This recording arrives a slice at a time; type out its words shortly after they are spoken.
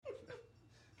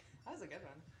good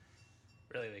one.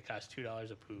 Really, they cost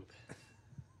 $2 a poop.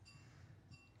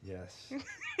 Yes. Is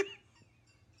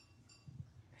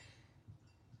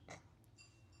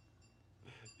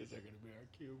that going to be our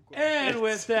cue? And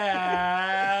with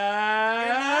that...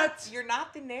 You're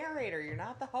not the narrator. You're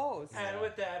not the host. And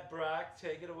with that, Brock,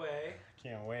 take it away.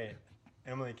 Can't wait.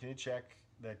 Emily, can you check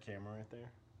that camera right there?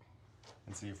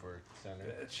 And see if we're centered.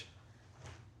 Bitch.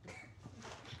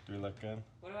 Do we look good?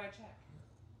 What do I check?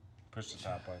 Push the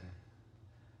top button.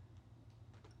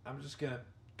 I'm just going to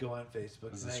go on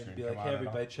Facebook Does the tonight and screen be like, come hey, on at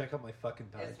everybody, all? check out my fucking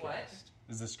podcast. Is what?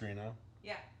 Is the screen on?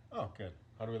 Yeah. Oh, good.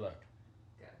 How do we look?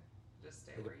 Good. Just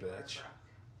stay Like a where you are, bitch. bro.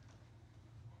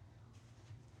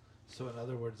 So in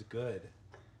other words, good.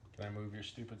 Can I move your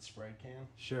stupid Sprite can?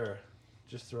 Sure.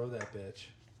 Just throw that bitch.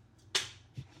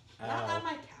 Not Ow. on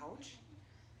my couch.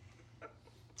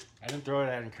 I didn't throw it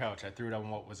on your couch. I threw it on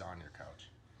what was on your couch.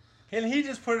 Can he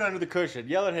just put it under the cushion?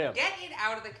 Yell at him. Get it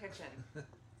out of the kitchen.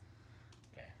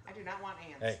 Okay. I do not want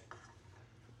ants.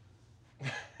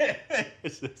 Hey.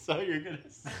 Is this all you're going to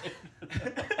say?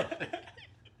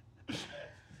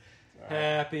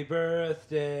 Happy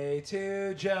birthday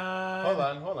to John.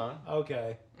 Hold on.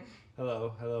 Okay.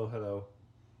 Hello. Are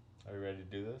you ready to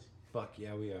do this? Fuck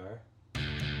yeah, we are.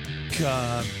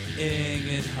 Coming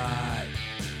in hot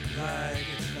like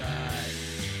a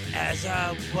knife, as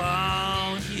I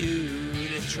want you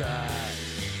to try.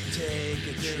 Take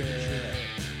a trip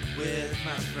with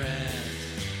my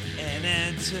friends and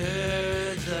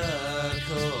enter the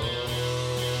coal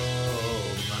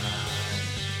mine.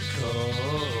 Coal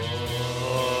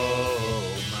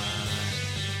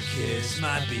mine. Kiss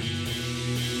my behind.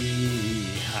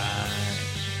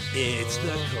 It's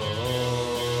the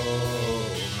coal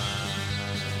mine.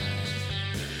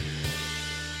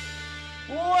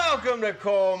 Welcome to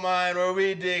Coal Mine, where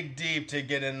we dig deep to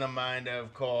get in the mind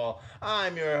of coal.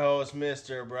 I'm your host,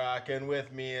 Mr. Brock, and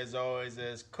with me, as always,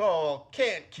 is Cole.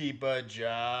 Can't keep a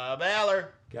job.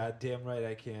 Aller. Goddamn right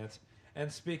I can't. And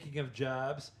speaking of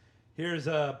jobs, here's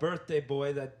a birthday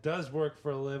boy that does work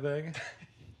for a living.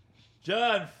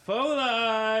 John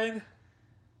Foline.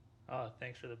 Oh,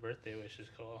 thanks for the birthday wishes,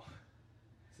 Cole.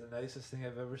 It's the nicest thing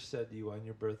I've ever said to you on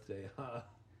your birthday, huh?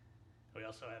 We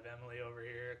also have Emily over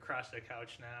here across the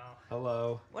couch now.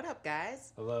 Hello. What up,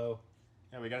 guys? Hello.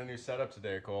 Yeah, we got a new setup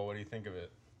today, Cole. What do you think of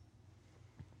it?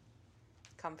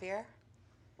 Comfier?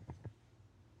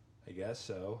 I guess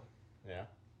so. Yeah.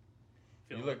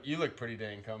 Feel You look pretty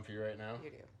dang comfy right now.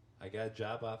 You do. I got a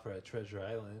job offer at Treasure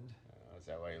Island. Is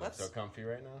that why you Let's- look so comfy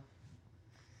right now?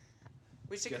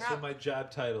 We should Guess count. what my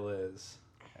job title is?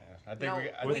 Yeah, I think No,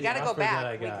 I Or we the gotta go offer that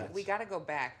I back. got. We gotta go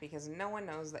back because no one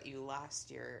knows that you lost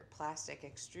your plastic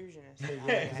extrusionist.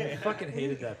 I fucking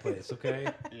hated that place, okay?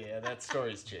 Yeah, that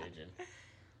story's changing.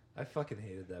 I fucking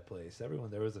hated that place. Everyone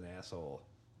there was an asshole.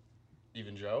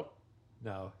 Even Joe?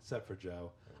 No, except for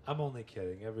Joe. I'm only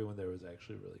kidding. Everyone there was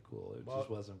actually really cool. It Well, just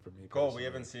wasn't for me Cole, personally. we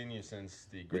haven't seen you since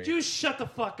the great... Would you shut the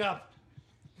fuck up?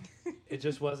 It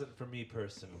just wasn't for me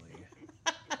personally.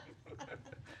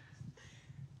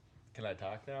 Can I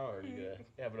talk now, or are you gonna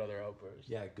have another outburst?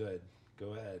 Yeah, good.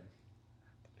 Go ahead.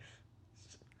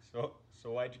 So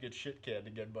why'd you get shit canned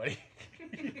again, buddy?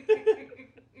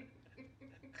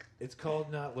 It's called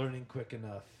not learning quick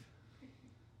enough.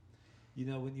 You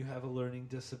know, when you have a learning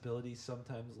disability,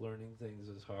 sometimes learning things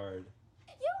is hard.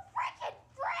 You freaking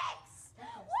pricks! When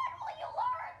will you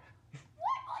learn?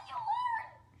 When will you learn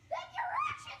that your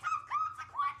actions have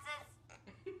consequences?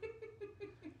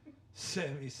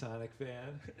 Sammy Sonic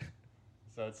fan.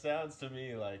 So it sounds to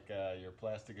me like your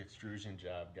plastic extrusion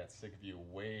job got sick of you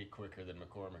way quicker than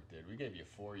McCormick did. We gave you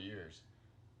 4 years.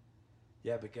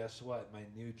 Yeah, but guess what? My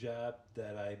new job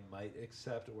that I might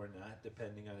accept or not,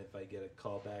 depending on if I get a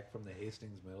call back from the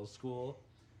Hastings Middle School,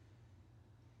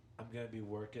 I'm going to be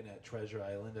working at Treasure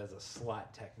Island as a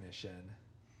slot technician.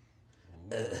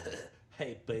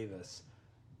 Hey, Beavis.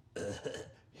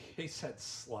 He said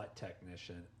slot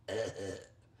technician.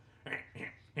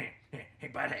 Hey,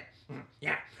 buddy.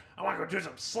 Yeah, I want to go do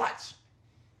some sluts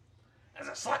as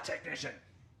a slut technician.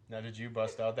 Now, did you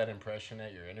bust out that impression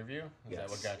at your interview? Is that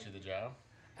what Yes. got you the job?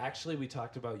 Actually, we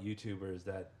talked about YouTubers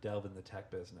that delve in the tech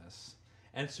business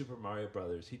and Super Mario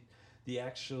Brothers. The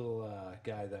actual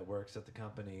guy that works at the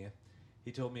company,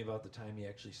 he told me about the time he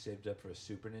actually saved up for a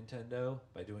Super Nintendo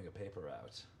by doing a paper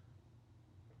route.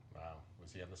 Wow.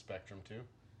 Was he on the spectrum too?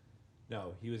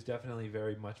 No, he was definitely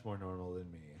very much more normal than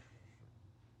me.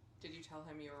 Did you tell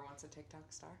him you were once a TikTok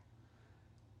star?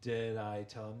 Did I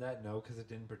tell him that? No, because it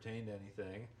didn't pertain to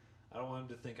anything. I don't want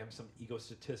him to think I'm some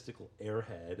egotistical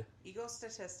airhead. Ego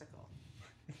statistical.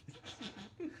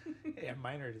 Hey, I'm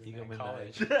minor in Ego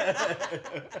college.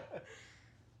 Minaj.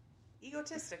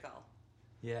 Egotistical.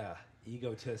 Yeah,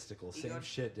 egotistical. Same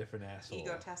shit, different asshole.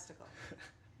 Ego-testicle.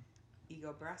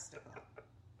 Ego-breasticle.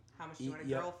 How much do you want a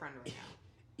girlfriend right now?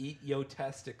 Eat yo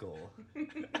testicle.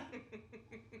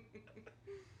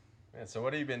 Man, so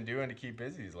what have you been doing to keep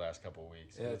busy these last couple of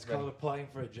weeks? Yeah, it's called applying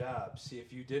for a job. See,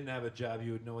 if you didn't have a job,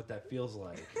 you would know what that feels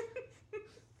like.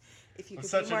 If you I'm could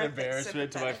such be more an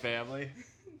embarrassment to my sympathetic. family.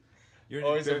 You're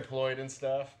Always employed and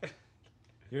stuff.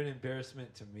 You're an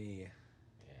embarrassment to me.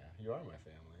 Yeah, you are my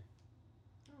family.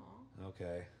 Aw.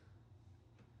 Okay.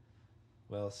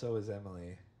 Well, so is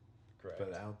Emily, Correct.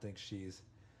 but I don't think she's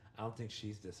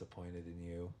disappointed in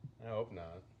you. I hope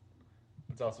not.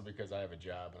 It's also because I have a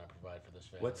job and I provide for this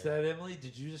family. What's that, Emily?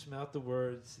 Did you just mouth the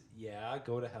words, yeah,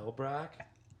 go to hell, Brock?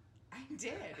 I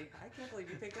did. I can't believe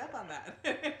you picked up on that.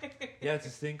 Yeah, it's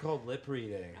this thing called lip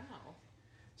reading. Oh.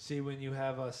 See, when you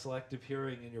have a selective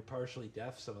hearing and you're partially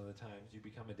deaf some of the times, you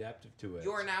become adaptive to it.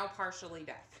 You're now partially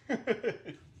deaf.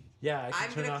 Yeah, I can I'm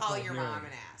turn going to off call my your hearing. mom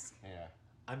and ask. Yeah.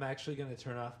 I'm actually going to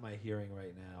turn off my hearing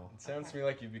right now. It sounds Okay. to me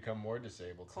like you've become more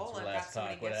disabled Cole, since I've we got last so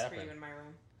many talked. What gifts for happened? you in my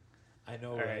room. I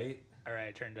know, All right. right? All right,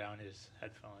 I turned down his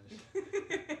headphones.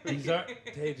 These aren't.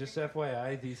 Hey, just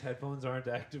FYI, these headphones aren't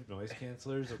active noise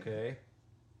cancelers. Okay,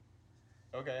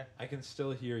 Okay. I can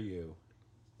still hear you.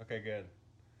 Okay, good.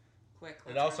 Quick. It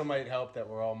let's also run. might help that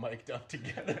we're all mic'd up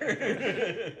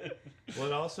together. Well,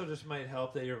 it also just might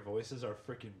help that your voices are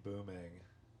freaking booming.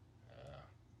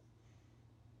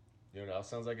 You know what else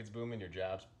sounds like it's booming? Your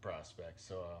jobs prospects.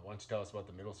 So why don't you tell us about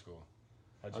the middle school?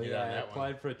 How'd you Oh get yeah, on I that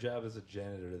applied one? for a job as a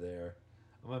janitor there.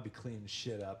 I'm gonna be cleaning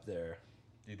shit up there.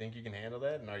 Do you think you can handle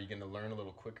that? And are you going to learn a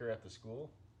little quicker at the school?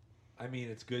 I mean,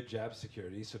 it's good job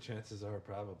security, so chances are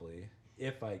probably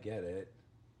if I get it.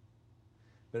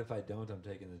 But if I don't, I'm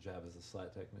taking the job as a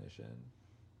slot technician.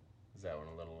 Is that one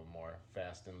a little more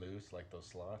fast and loose, like those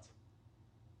slots?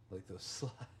 Like those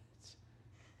slots.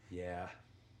 Yeah.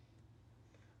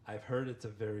 I've heard it's a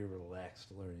very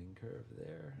relaxed learning curve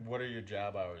there. What are your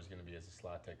job hours going to be as a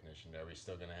slot technician? Are we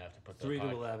still going to have to put the 3 to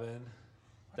 11.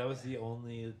 That was the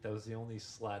only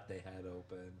slot they had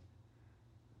open.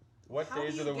 What How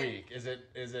days do of the you get- week?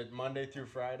 Is it Monday through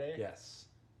Friday? Yes.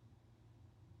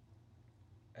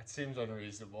 That seems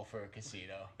unreasonable for a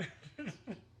casino.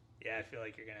 Yeah, I feel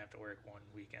like you're going to have to work one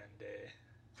weekend day.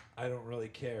 I don't really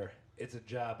care. It's a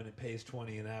job and it pays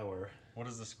 $20 an hour. What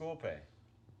does the school pay?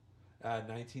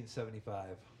 $19.75.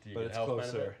 Do you But get it's health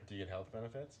closer. benefit? Do you get health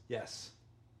benefits? Yes.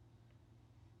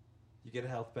 You get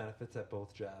health benefits at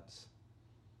both jobs.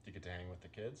 Do you get to hang with the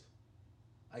kids?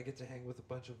 I get to hang with a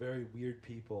bunch of very weird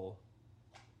people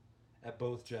at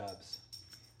both jobs.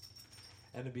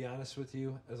 And to be honest with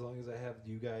you, as long as I have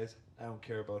you guys, I don't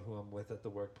care about who I'm with at the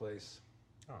workplace.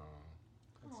 Oh,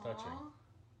 that's Aw. touching.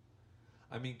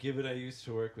 I mean, given I used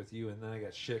to work with you and then I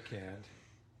got shit canned,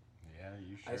 Yeah,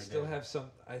 you sure I still did. have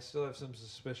some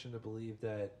suspicion to believe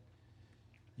that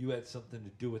you had something to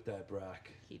do with that, Brock.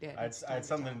 He did. I It's had time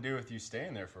something tell. to do with you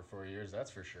staying there for 4 years,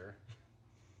 that's for sure.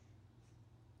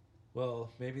 Well,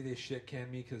 maybe they shit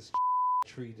canned me because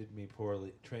trained me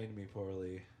poorly.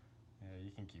 Yeah,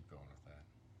 you can keep going with that.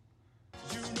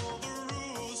 You know the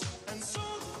rules, and so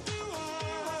do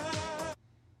I.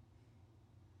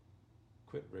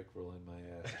 Quit rickrolling my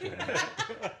ass. Ken.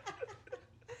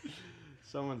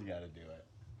 Someone's got to do it.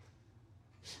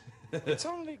 It's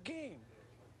only a game.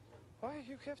 Why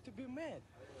you have to be mad?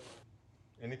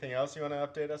 Anything else you want to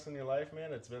update us in your life,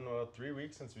 man? It's been 3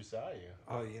 weeks since we saw you.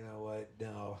 Oh, you know what?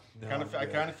 No. I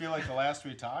kind of feel like the last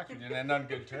we talked, we didn't end on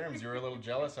good terms. You were a little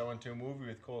jealous. I went to a movie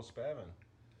with Cole Spavin.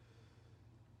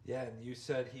 Yeah, and you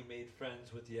said he made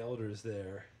friends with the elders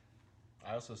there.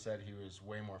 I also said he was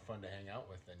way more fun to hang out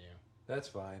with than you. That's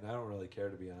fine. I don't really care,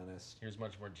 to be honest. He was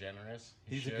much more generous.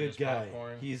 He He's a shared good his guy.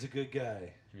 popcorn. He's a good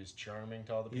guy. He was charming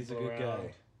to all the people He's a good around.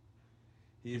 guy.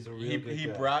 He's a real good He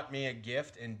guy. brought me a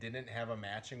gift and didn't have a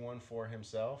matching one for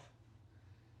himself.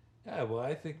 Yeah, well,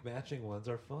 I think matching ones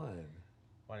are fun.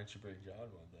 Why didn't you bring John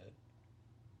one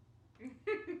then?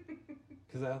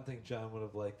 Because I don't think John would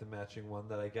have liked the matching one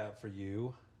that I got for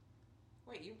you.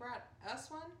 Wait, you brought us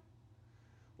one?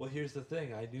 Well, here's the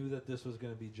thing. I knew that this was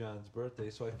going to be John's birthday,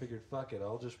 so I figured, fuck it.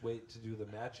 I'll just wait to do the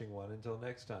matching one until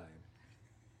next time.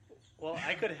 Well,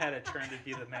 I could have had a turn to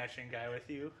be the matching guy with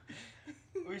you.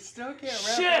 We still can't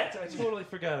Shit! I totally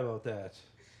forgot about that.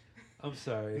 I'm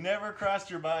sorry. Never crossed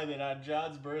your mind that on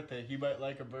John's birthday, he might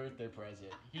like a birthday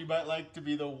present. He might like to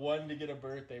be the one to get a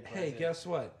birthday present. Hey, guess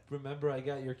what? Remember I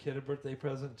got your kid a birthday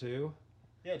present too?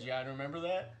 Yeah, John, remember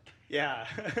that? Yeah,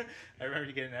 I remember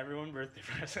you getting everyone birthday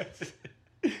presents.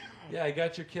 Yeah, I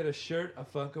got your kid a shirt, a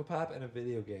Funko Pop, and a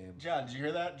video game. John, did you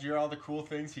hear that? Did you hear all the cool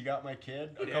things he got my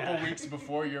kid a couple Yeah. weeks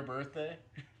before your birthday?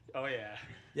 Oh, yeah.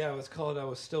 Yeah, it was called I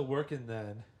Was Still Working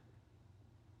Then.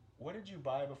 What did you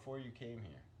buy before you came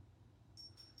here?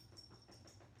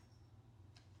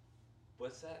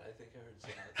 What's that? I think I heard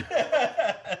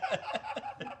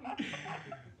something.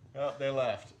 Oh, they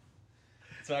left.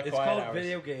 It's not It's quiet called hours.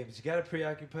 video games. You got to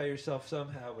preoccupy yourself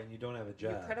somehow when you don't have a You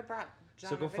job. could have brought John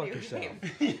So go a fuck video yourself. game.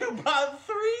 You bought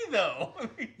 3 though.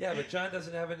 Yeah, but John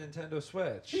doesn't have a Nintendo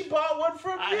Switch. He bought one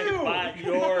from you. I bought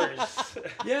yours.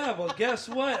 Yeah, well, guess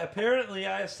what? Apparently,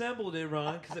 I assembled it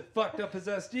wrong because it fucked up his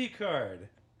SD card.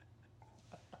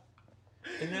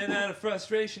 And then, out of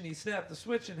frustration, he snapped the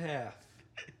Switch in half.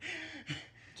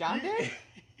 John did?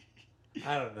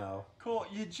 I don't know. Cole,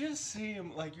 you just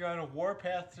seem like you're on a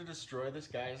warpath to destroy this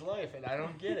guy's life, and I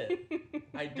don't get it.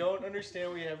 I don't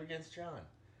understand what you have against John.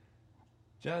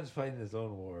 John's fighting his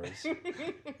own wars. Yeah.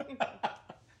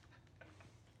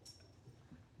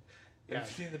 Have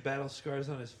you seen the battle scars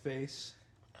on his face?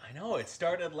 I know, it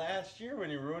started last year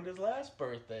when he ruined his last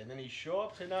birthday, and then he showed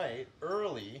up tonight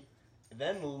early,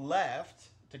 then left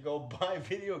to go buy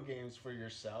video games for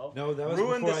yourself. No, that was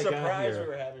ruined before the I got surprise here. we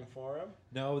were having for him.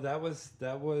 No, that was He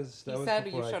before said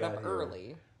you I showed got up here.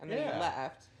 early, and then Yeah. you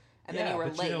left, and Yeah, then you were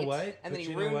but late, you know what? and But then you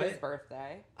you know ruined his what?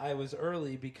 birthday. I was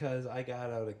early because I got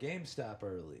out of GameStop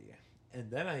early. And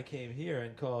then I came here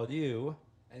and called you,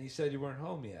 and you said you weren't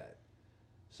home yet.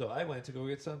 So I went to go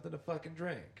get something to fucking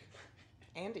drink.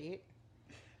 And eat.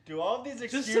 Do all of these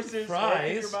Just some excuses work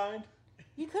in your fries. mind?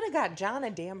 You could have got John a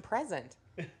damn present.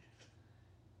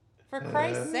 For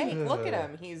Christ's sake, look at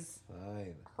him. He's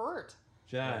Fine. hurt.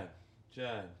 John.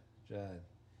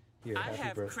 Here, I happy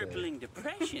have birthday. crippling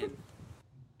depression.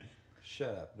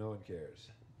 Shut up. No one cares.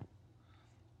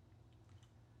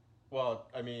 Well,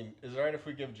 I mean, is it alright if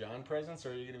we give John presents,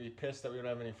 or are you going to be pissed that we don't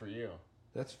have any for you?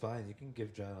 That's fine. You can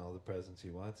give John all the presents he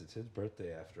wants. It's his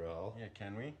birthday after all. Yeah,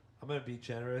 can we? I'm going to be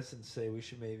generous and say we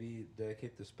should maybe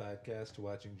dedicate this podcast to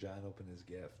watching John open his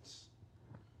gifts.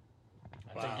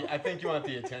 I think you want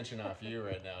the attention off you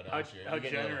right now, don't you? How You're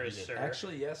getting a little generous, heated. sir.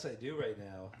 Actually, yes, I do right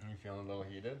now. Are you feeling a little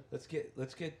heated? Let's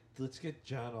get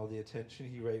John all the attention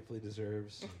he rightfully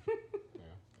deserves. Yeah.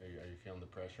 Are you feeling the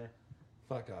pressure?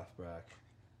 Fuck off, Brock.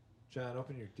 John,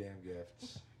 open your damn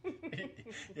gifts.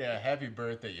 Yeah, happy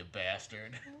birthday, you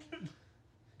bastard. And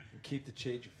keep the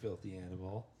change, you filthy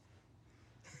animal.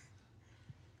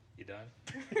 You done?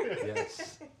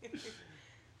 Yes.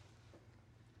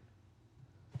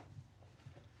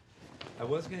 I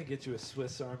was gonna get you a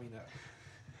Swiss Army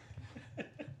knife.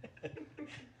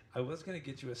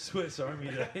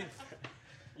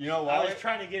 You know I why? was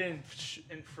trying to get in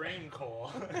frame,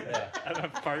 Cole. Yeah.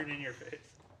 I'm farting in your face.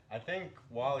 I think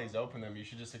while he's opened them, you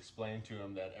should just explain to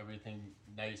him that everything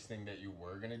nice thing that you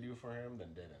were gonna do for him, then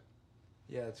didn't.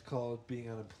 Yeah, it's called being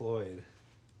unemployed.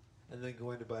 And then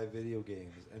going to buy video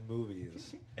games and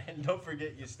movies. And don't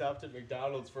forget, you stopped at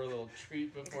McDonald's for a little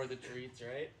treat before the treats,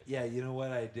 right? Yeah, you know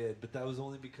what I did, but that was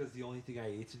only because the only thing I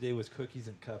ate today was cookies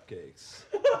and cupcakes.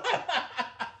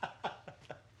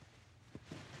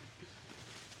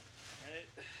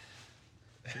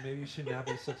 So maybe you should not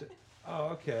be such a... Oh,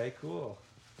 okay, cool.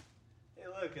 Hey,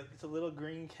 look, it's a little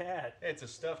green cat. Hey, it's a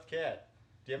stuffed cat.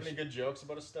 Do you have any good jokes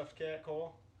about a stuffed cat,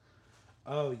 Cole?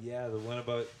 Oh, yeah, the one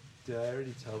about... Did I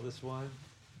already tell this one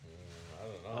I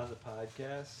don't know. on the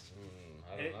podcast?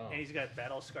 I don't know. And he's got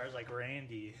battle scars like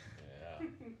Randy. Yeah.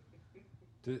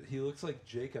 Dude, he looks like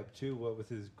Jacob, too, what with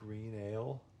his green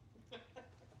ale. I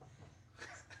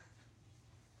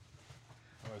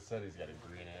always said he's got a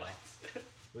green ale.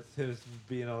 With his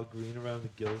being all green around the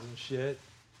gills and shit.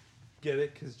 Get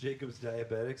it? Because Jacob's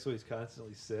diabetic, so he's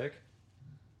constantly sick.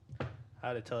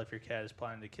 How to tell if your cat is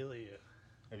planning to kill you?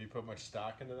 Have you put much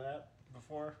stock into that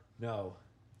before? No,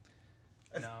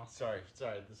 No. Sorry.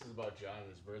 This is about John and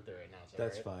his birthday right now. Is that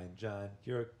that's right? fine. John,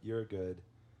 you're good.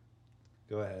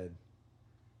 Go ahead.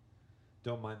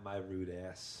 Don't mind my rude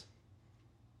ass.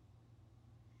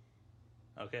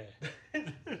 Okay.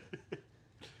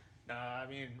 Nah, I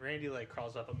mean, Randy like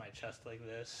crawls up on my chest like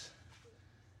this.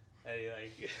 And he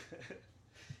like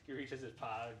he reaches his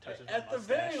paw and touches my At the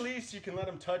mustache. very least, you can let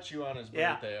him touch you on his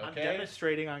Yeah, birthday, I'm okay?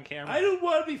 demonstrating on camera. I don't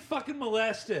want to be fucking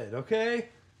molested, okay?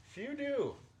 Few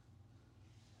do.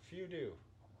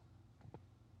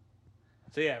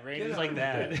 So yeah, Randy's Get like on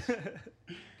that. with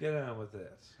Get on with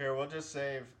this. Here, we'll just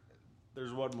save.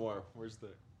 There's one more. Where's the?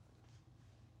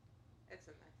 It's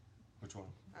in there. Which one?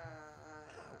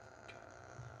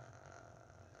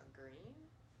 Green?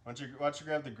 Why don't you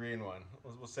grab the green one?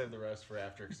 We'll save the rest for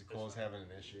after because Cole's having an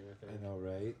issue with it. I know,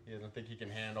 right? He doesn't think he can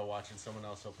handle watching someone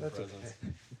else open That's presents.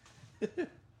 okay.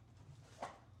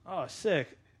 Oh,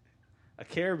 sick. A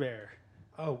Care Bear.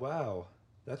 Oh, wow.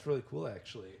 That's really cool,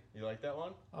 actually. You like that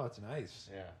one? Oh, it's nice.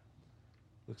 Yeah.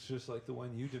 Looks just like the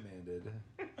one you demanded.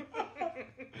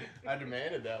 I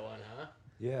demanded that one, huh?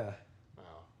 Yeah,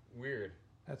 Oh, weird.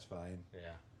 that's fine.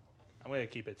 Yeah. I'm gonna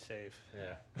keep it safe.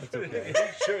 Yeah. That's okay.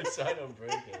 Sure, so I don't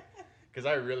break it. Because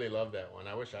I really love that one.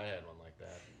 I wish I had one like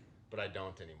that, but I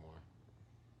don't anymore.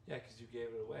 Yeah, because you gave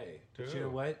it away. To But you know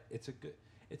who? what?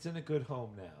 It's in a good home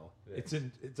now. It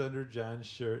It's under John's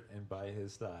shirt and by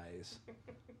his thighs.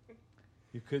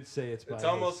 You could say it's by It's his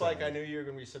almost like I side. knew you were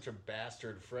going to be such a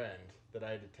bastard friend that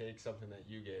I had to take something that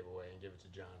you gave away and give it to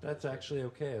John. for That's this actually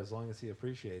okay as long as he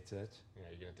appreciates it. Christmas. Yeah,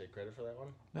 you going to take credit for that one?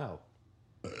 No.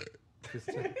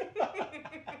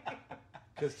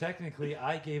 Because technically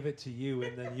I gave it to you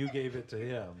and then you gave it to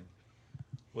him.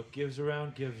 What gives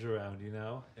around, you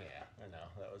know? Yeah, I know.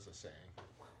 That was a saying.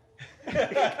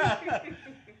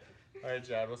 All right,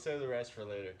 John, we'll save the rest for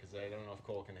later because I don't know if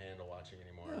Cole can handle watching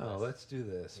anymore. No, let's do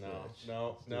this. No, bitch. no,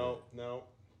 Let's do no, it. no.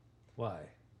 Why?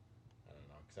 I don't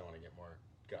know because I want to get more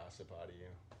gossip out of you.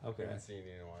 Okay. I haven't seen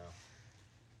you in a while.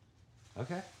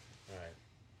 Okay. All right.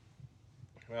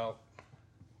 Well,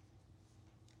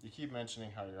 you keep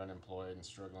mentioning how you're unemployed and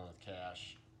struggling with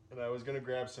cash. And I was going to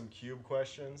grab some cube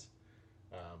questions,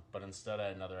 but instead I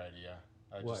had another idea.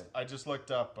 I just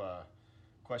looked up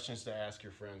questions to ask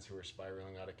your friends who are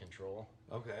spiraling out of control.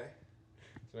 Okay.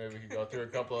 So maybe we could go through a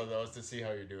couple of those to see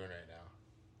how you're doing right now.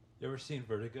 You ever seen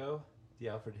Vertigo? The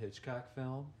Alfred Hitchcock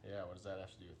film? Yeah, what does that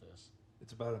have to do with this?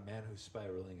 It's about a man who's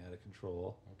spiraling out of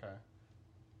control. Okay.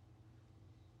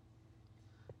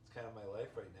 It's kind of my life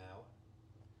right now.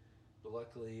 But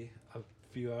luckily, a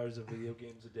few hours of video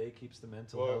games a day keeps the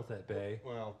mental health at bay.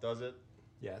 Well, does it?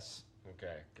 Yes.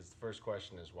 Okay, because the first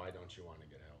question is why don't you want to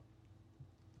get help?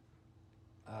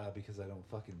 Because I don't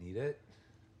fucking need it.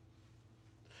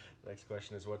 Next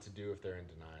question is what to do if they're in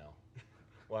denial.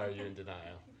 Why are you in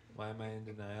denial? Why am I in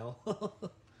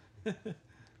denial?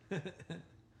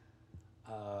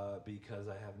 Because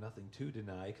I have nothing to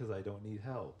deny because I don't need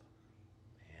help.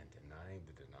 Man, denying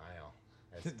the denial.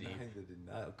 That's deep. Denying the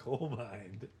denial. Coal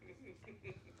mined.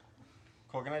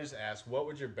 Cole, can I just ask, what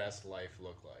would your best life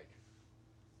look like?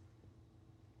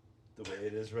 The way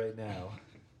it is right now.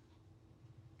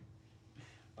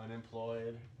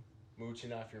 Unemployed,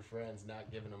 mooching off your friends,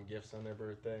 not giving them gifts on their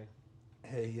birthday.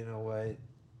 Hey, you know what?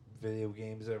 Video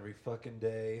games every fucking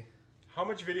day. How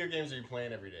much video games are you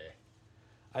playing every day?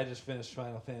 I just finished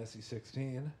Final Fantasy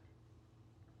 16.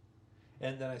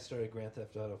 And then I started Grand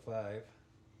Theft Auto 5.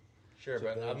 Sure, So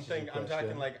but that I'm answers your talking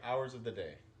question. like hours of the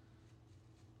day.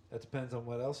 That depends on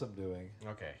what else I'm doing.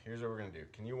 Okay, here's what we're gonna do.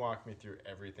 Can you walk me through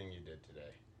everything you did today?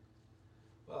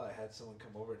 Well, I had someone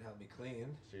come over and help me clean.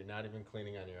 So you're not even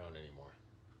cleaning on your own anymore.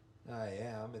 I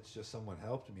am. It's just someone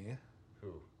helped me.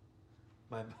 Who?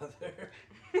 My mother.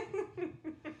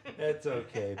 It's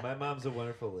okay. My mom's a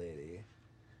wonderful lady.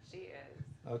 She is.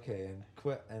 Okay,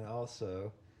 and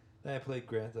also, then I played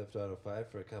Grand Theft Auto 5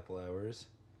 for a couple hours.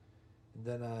 And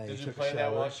then I Did you took play a shower.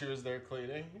 that while she was there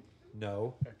cleaning?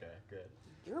 No. Okay, good.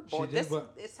 You're She bored. did, This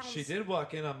it sounds. she did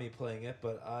walk in on me playing it,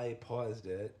 but I paused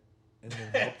it and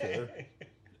then helped her.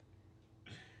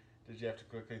 Did you have to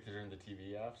quickly turn the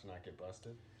TV off to not get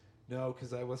busted? No,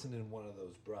 because I wasn't in one of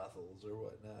those brothels or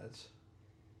whatnot.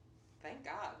 Thank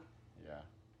God. Yeah.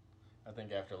 I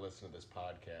think after listening to this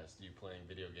podcast, you playing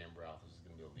video game brothels is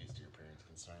going to be the least of your parents'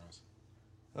 concerns.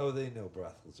 Oh, they know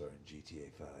brothels are in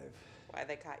GTA 5. Why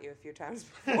they caught you a few times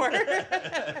before.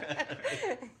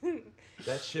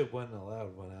 That shit wasn't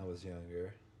allowed when I was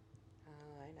younger.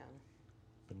 Oh, I know.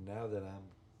 But now that I'm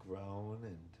grown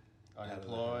and out of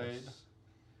the Unemployed. house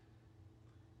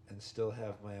and still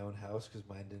have my own house because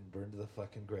mine didn't burn to the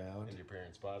fucking ground, And your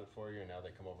parents bought it for you, and now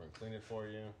they come over and clean it for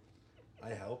you. I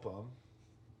help them.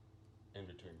 In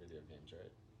between video games,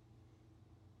 right?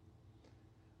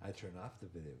 I turn off the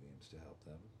video games to help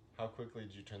them. How quickly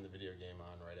did you turn the video game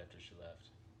on right after she left?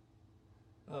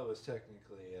 Oh, it was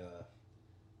technically,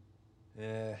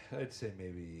 I'd say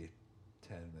maybe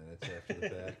 10 minutes after the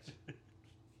fact.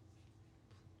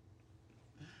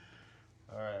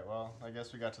 All right, well, I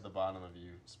guess we got to the bottom of you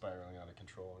spiraling out of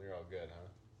control. You're all good,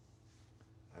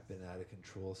 huh? I've been out of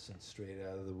control since straight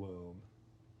out of the womb.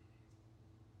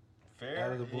 Fair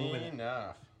Out of the womb and-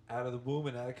 enough. Out of the womb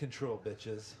and out of control,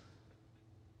 bitches.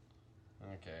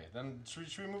 Okay, then should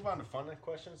we move on to fun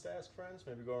questions to ask friends?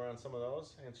 Maybe go around some of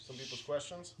those, answer some people's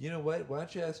questions? You know what? Why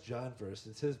don't you ask John first?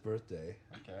 It's his birthday.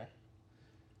 Okay.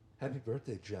 Happy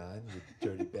birthday, John, you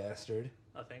dirty bastard.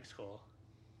 Oh, thanks, Cole.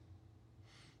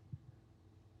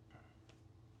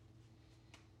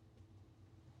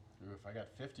 Ooh, if I got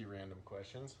 50 random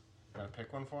questions, gotta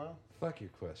pick one for him? Fuck your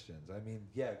questions. I mean,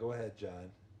 yeah, go ahead, John.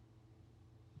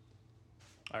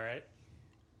 All right.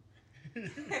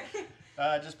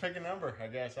 Just pick a number, I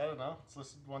guess. I don't know. Let's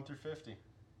listen 1 through 50. Ooh,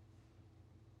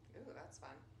 that's fun.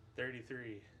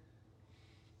 33.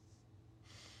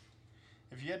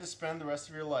 If you had to spend the rest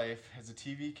of your life as a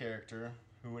TV character,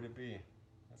 who would it be?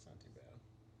 That's not too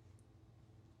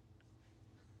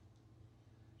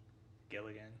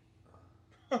Gilligan.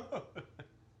 bad.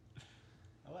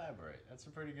 Elaborate. That's a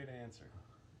pretty good answer.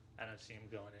 I don't see him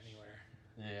going anywhere.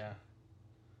 Yeah.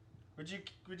 Would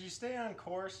you stay on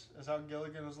course as how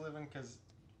Gilligan was living? Because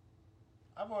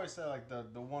I've always said like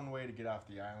the one way to get off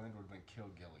the island would have been kill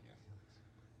Gilligan.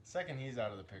 Second he's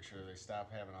out of the picture, they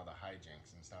stop having all the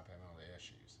hijinks and stop having all the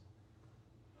issues.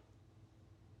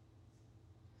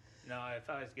 No, if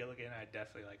I was Gilligan, I'd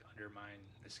definitely like undermine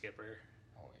the skipper.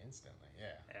 Oh, instantly,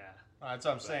 yeah. Yeah. That's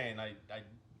what I'm saying. I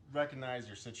recognize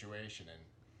your situation and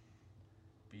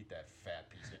beat that fat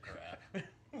piece of crap.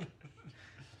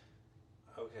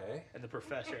 Okay. And the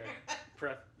professor,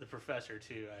 the professor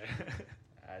too.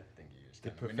 I think you just The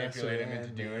kind of manipulated him into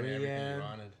Professor doing and everything Marianne. you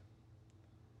wanted.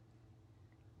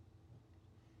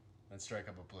 Then strike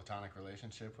up a platonic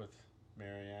relationship with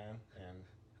Marianne and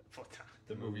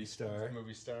The movie star. the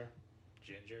movie star.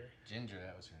 Ginger. Ginger,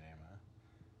 that was her name, huh?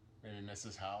 Maybe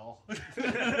Mrs. Howell.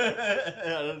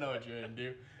 I don't know what you're gonna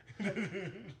do.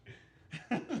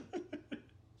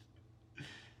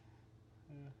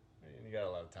 You got a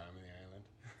lot of time in the island.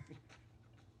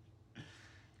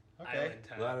 Okay. Island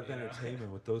time, A lot of you know.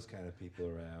 entertainment with those kind of people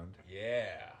around.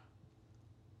 Yeah.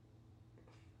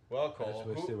 Well, Cole, I just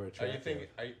wish they were attractive.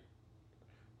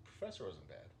 Professor wasn't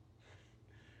bad.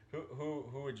 Who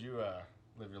would you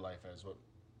live your life as? What?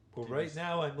 Well, TV right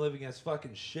now I'm living as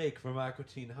fucking Shake from Aqua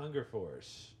Teen Hunger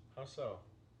Force. How so?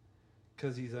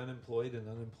 Because he's unemployed and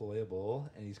unemployable,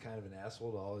 and he's kind of an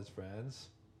asshole to all his friends.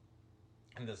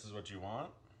 And this is what you want?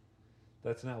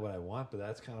 That's not what I want, but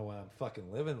that's kind of what I'm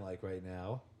fucking living like right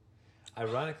now.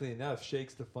 Ironically enough,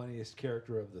 Shake's the funniest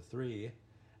character of the three,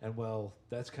 and well,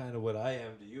 that's kind of what I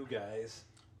am to you guys.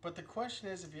 But the question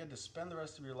is, if you had to spend the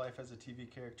rest of your life as a TV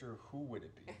character, who would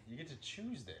it be? You get to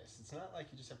choose this. It's not like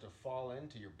you just have to fall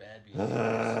into your bad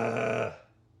behaviors.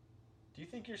 Do you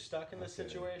think you're stuck in this Okay.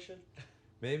 situation?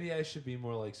 Maybe I should be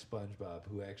more like SpongeBob,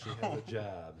 who actually has a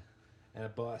job, and a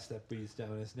boss that breathes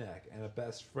down his neck, and a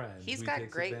best friend He's who got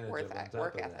takes great advantage of on top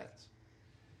work of ethic. that.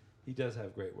 He does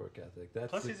have great work ethic.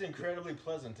 That's Plus, the- he's incredibly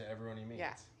pleasant to everyone he meets.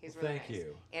 Yeah, he's really Thank nice.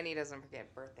 you. And he doesn't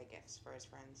forget birthday gifts for his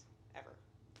friends, ever.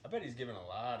 I bet he's given a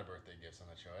lot of birthday gifts on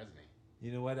the show, hasn't he?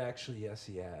 You know what? Actually, yes,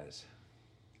 he has.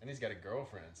 And he's got a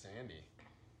girlfriend, Sandy.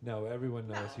 No, everyone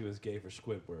knows No. he was gay for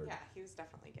Squidward. Yeah, he was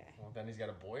definitely gay. Well, then he's got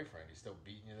a boyfriend. He's still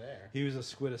beating you there. He was a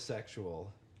squidosexual.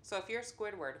 So if you're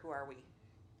Squidward, who are we?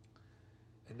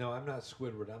 And no, I'm not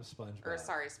Squidward. I'm SpongeBob. Or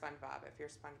sorry, SpongeBob. If you're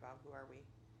SpongeBob, who are we?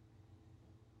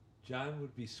 John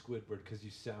would be Squidward because you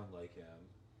sound like him.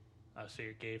 Oh, so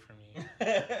you're gay for me.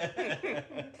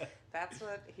 That's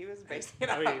what he was basing it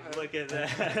I off mean, of. look at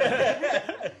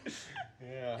that.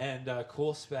 Yeah. And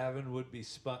Cole Spavin would be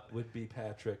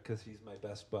Patrick because he's my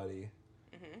best buddy.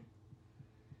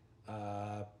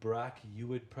 Mhm. Brock, you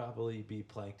would probably be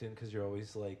Plankton because you're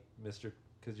always like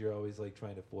because you're always like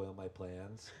trying to foil my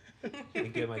plans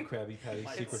and get my Krabby Patty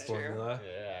It's secret true. formula.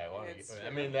 Yeah, I want It's to. true.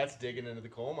 I mean, that's digging into the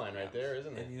coal mine right there,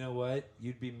 isn't it? And you know what?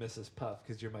 You'd be Mrs. Puff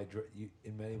because you're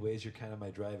in many ways you're kind of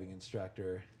my driving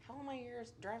instructor. How am I your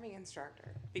driving instructor?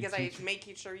 Because I make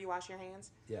you sure you wash your hands?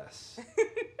 Yes,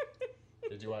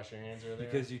 Did you wash your hands earlier?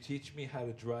 because you teach me how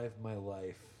to drive my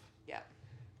life. Yeah.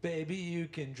 Baby, you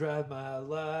can drive my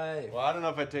life. Well, I don't know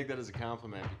if I'd take that as a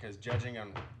compliment because judging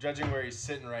where he's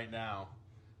sitting right now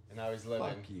and how he's living.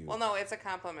 Fuck you. Well, no, it's a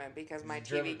compliment because my He's TV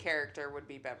driven- character would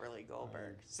be Beverly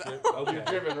Goldberg. So Okay. You're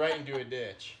driven right into a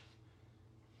ditch.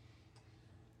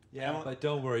 Yeah, but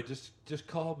don't worry. Just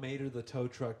call Mater the tow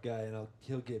truck guy, and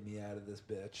he'll get me out of this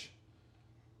bitch.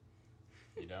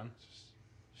 You done?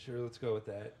 Sure, let's go with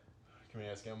that. Can we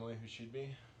ask Emily who she'd be?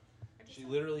 She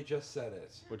literally just said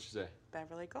it. What'd you say?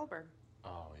 Beverly Goldberg.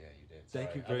 Oh, yeah, you did.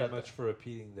 Thank Sorry. you I very thought much for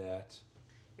repeating that.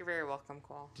 You're very welcome,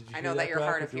 Cole. Did you I hear know that you're Brock,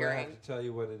 hard or of do I hearing. have to tell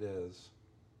you what it is?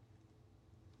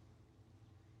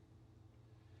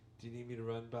 Do you need me to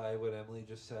run by what Emily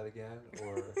just said again,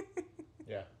 or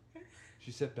Yeah.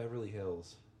 she said Beverly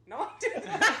Hills? No, I did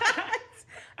not.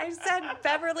 I said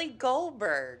Beverly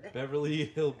Goldberg.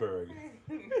 Beverly Hillberg.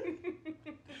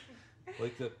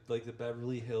 Like the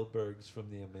Beverly Hillbergs from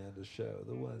the Amanda Show,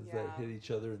 the ones that Yeah. hit each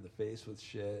other in the face with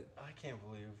shit. I can't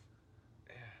believe.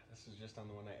 Yeah, this is just on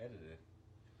the one I edited.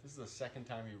 This is the second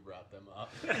time you brought them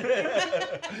up.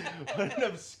 What an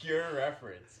obscure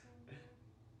reference.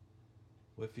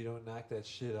 Well, if you don't knock that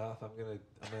shit off, I'm gonna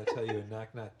tell you a knock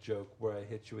joke where I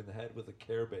hit you in the head with a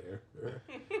Care Bear or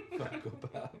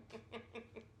Funko Pop.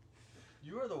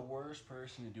 You are the worst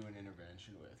person to do an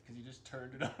intervention with because you just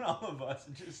turned it on all of us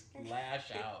and just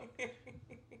lash out.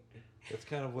 That's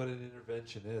kind of what an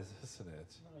intervention is, isn't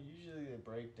it? No, usually they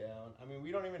break down. I mean,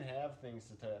 we don't even have things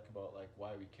to talk about like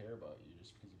why we care about you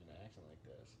just because you've been acting like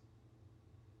this.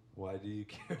 Why do you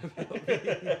care about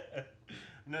me?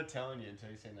 I'm not telling you until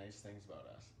you say nice things about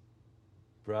us.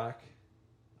 Brock,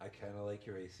 I kind of like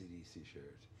your AC/DC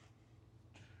shirt.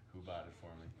 Who bought it for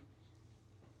me?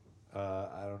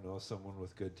 I don't know, someone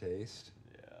with good taste.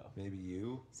 Yeah. Maybe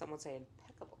you? Some would say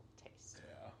impeccable taste.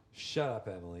 Yeah. Shut up,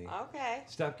 Emily. Okay.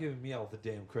 Stop giving me all the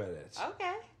damn credit.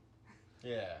 Okay.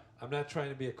 Yeah. I'm not trying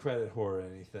to be a credit whore or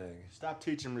anything. Stop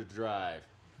teaching him to drive.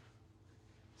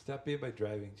 Stop being my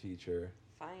driving teacher.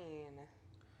 Fine.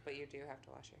 But you do have to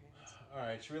wash your hands. All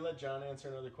right, should we let John answer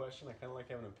another question? I kind of like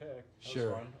having him pick. That Sure.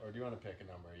 was fun. Or do you want to pick a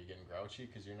number? Are you getting grouchy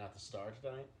because you're not the star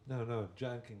tonight? No,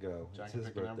 John can go. John It's can his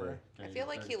pick a number. birthday. I Okay, feel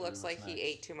like he 33, looks like what's he next?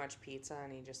 ate too much pizza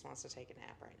and he just wants to take a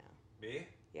nap right now. Me?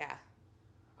 Yeah.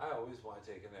 I always want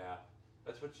to take a nap.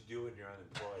 That's what you do when you're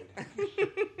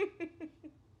unemployed.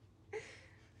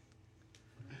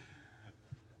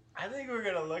 I think we're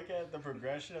going to look at the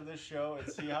progression of this show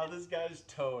and see how this guy's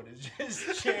tone has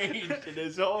just changed in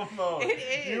his whole mode. It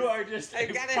is. You are just I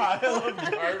a gotta- pile of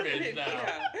garbage now.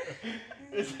 Yeah.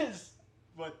 This is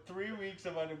what 3 weeks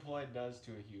of unemployed does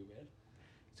to a human.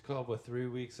 It's called what 3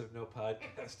 weeks of no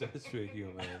podcast does to a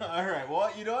human. All right. Well,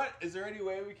 you know what? Is there any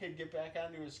way we could get back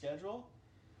onto a schedule?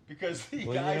 Because the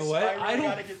Well, guys you know what? I gotta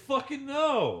don't get. fucking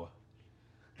know.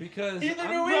 Because Either I'm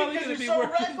do we, probably because going to you're be so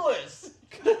working. reckless.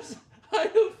 Because I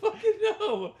don't fucking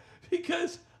know.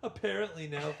 Because apparently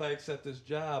now, if I accept this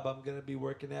job, I'm going to be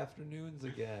working afternoons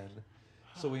again.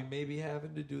 So we may be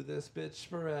having to do this bit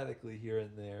sporadically here and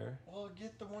there. Well,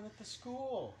 get the one at the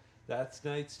school. That's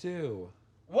nights too.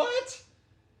 What?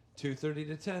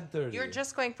 2:30 to 10:30. You're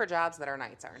just going for jobs that are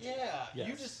nights, aren't you? Yeah. Yes.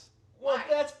 You just. Well, Why?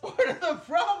 that's part of the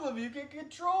problem. You can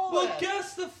control Well, that.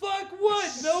 guess the fuck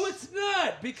what? No, it's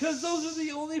not. Because those are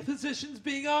the only positions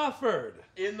being offered.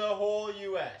 In the whole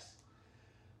U.S.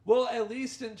 Well, at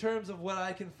least in terms of what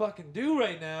I can fucking do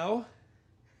right now.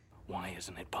 Why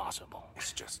isn't it possible?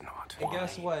 It's just not. And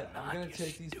guess what? Why I'm gonna not,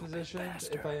 take you these stupid positions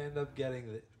bastard? if I end up getting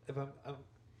the. If I'm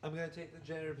gonna take the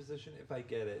janitor position if I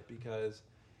get it because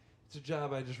it's a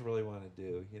job I just really want to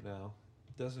do. You know,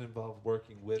 it doesn't involve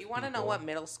working with. Do you want to know people. what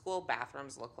middle school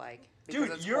bathrooms look like? Because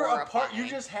Dude, it's your horrifying. you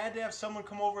just had to have someone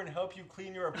come over and help you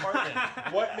clean your apartment.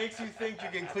 What makes you think you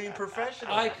can clean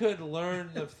professionally? I could learn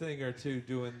a thing or two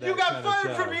doing that. You got kind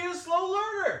fired of for job. being a slow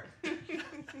learner.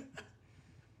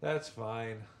 That's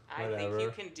fine. I Whatever. think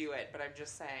you can do it, but I'm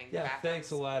just saying. Yeah, bathrooms,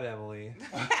 thanks a lot, Emily.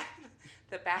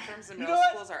 The bathrooms in You middle know what?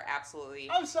 schools are absolutely.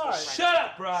 I'm sorry. Shut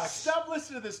up, Brock. Stop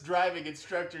listening to this driving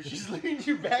instructor. She's leading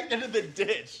you back into the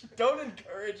ditch. Don't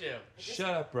encourage him. Shut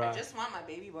up, I Brock. just want my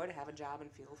baby boy to have a job and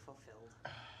feel fulfilled.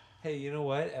 Hey, you know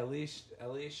what? At least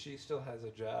she still has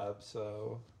a job,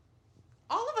 so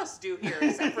All of us do here,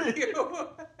 except for you.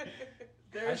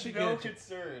 There's should no get a-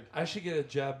 concern. I should get a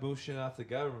job mooshing off the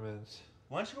government.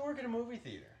 Why don't you go work at a movie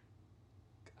theater?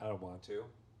 I don't want to.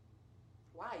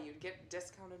 Why? You'd get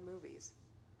discounted movies.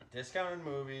 Discounted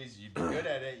movies. You'd be good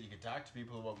at it. You could talk to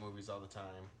people about movies all the time.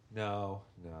 No.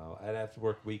 I'd have to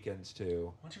work weekends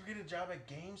too. Why don't you get a job at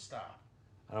GameStop?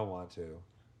 I don't want to.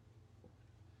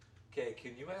 Okay,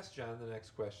 can you ask John the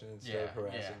next question instead of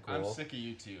harassing Cole? I'm sick of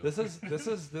you two. This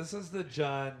is the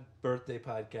John birthday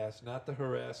podcast, not the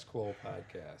harass Cole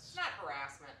podcast. It's not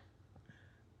harassment.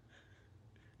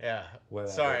 Yeah.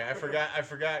 Whatever. Sorry, I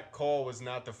forgot Cole was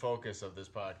not the focus of this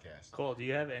podcast. Cole, do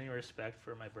you have any respect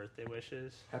for my birthday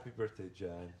wishes? Happy birthday,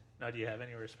 John. No, do you have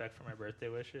any respect for my birthday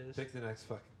wishes? Pick the next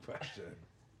fucking question.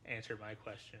 Answer my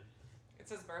question. It's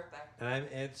his birthday. And I'm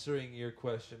answering your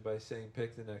question by saying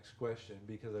pick the next question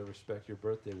because I respect your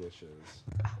birthday wishes.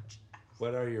 Ouch.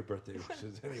 What are your birthday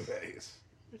wishes anyways?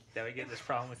 That we get this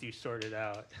problem with you sorted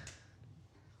out.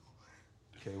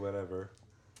 Okay, whatever.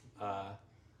 Do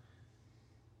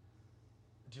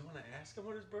you want to ask him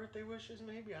what his birthday wishes?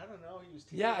 Maybe, I don't know. He was.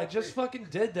 Yeah, I just fucking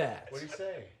did that. What did he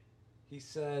say? He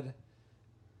said,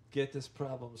 "Get this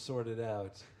problem sorted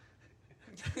out."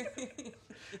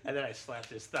 And then I slapped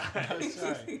his thigh. Oh,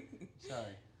 sorry.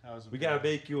 That was. We gotta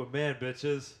make you a man,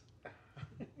 bitches.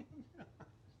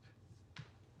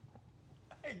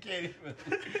 I can't even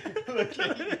look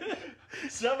at you.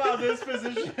 Somehow this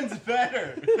position's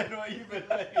better than what you've been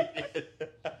making.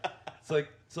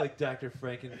 It's like Dr.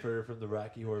 Frankenfurter from the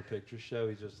Rocky Horror Picture Show.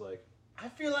 He's just like, I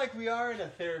feel like we are in a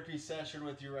therapy session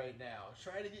with you right now,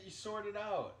 trying to get you sorted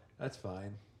out. That's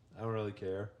fine. I don't really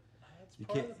care. That's You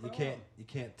part can't. of the You problem. can't. You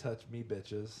can't touch me,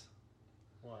 bitches.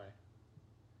 Why?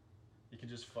 You can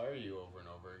just fire you over and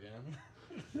over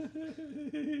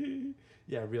again.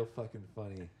 Yeah, real fucking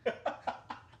funny.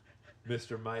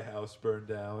 Mr. My House Burned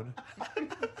Down.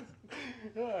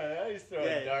 I used to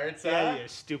throw darts Yeah, out. you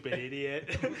stupid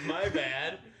idiot. My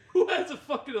bad. Who has a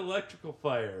fucking electrical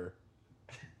fire?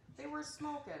 They were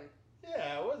smoking.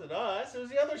 Yeah, it wasn't us. It was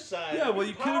the other side. Yeah, It well, was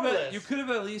you could have. powerless. You could have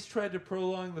at least tried to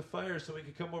prolong the fire so we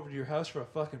could come over to your house for a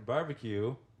fucking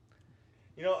barbecue.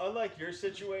 You know, unlike your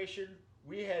situation,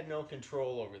 we had no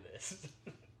control over this.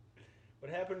 What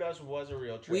happened to us was a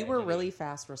real tragedy. We were really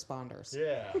fast responders.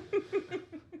 Yeah.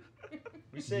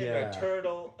 We saved Yeah. a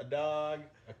turtle, a dog,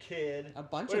 a kid. A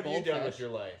bunch what of have you done with goldfish. your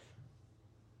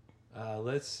life?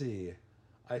 Let's see.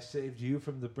 I saved you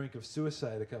from the brink of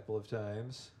suicide a couple of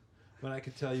times. When I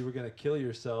could tell you were going to kill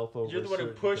yourself over You're the one who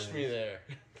certain pushed me things.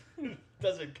 there.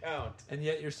 Doesn't count. And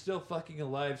yet you're still fucking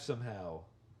alive somehow.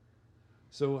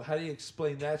 So how do you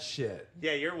explain that shit?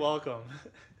 Yeah, you're welcome.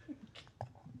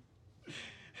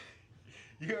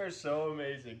 You are so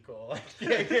amazing, Cole. I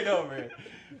can't get over it.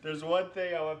 There's one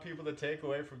thing I want people to take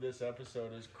away from this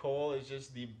episode is Cole is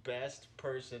just the best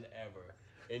person ever.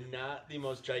 And not the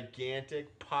most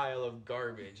gigantic pile of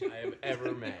garbage I have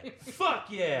ever met.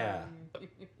 Fuck yeah!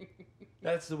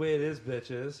 That's the way it is,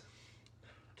 bitches.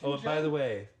 Oh, and by the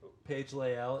way, Paige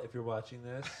Lael, if you're watching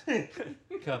this,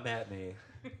 come at me.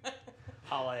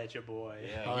 Holla at your boy.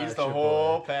 Oh, He's that's the your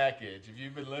whole boy. package. If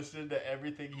you've been listening to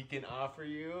everything he can offer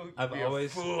you, I've you're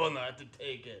always- a fool not to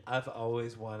take it. I've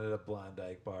always wanted a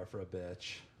Blondike bar for a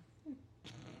bitch.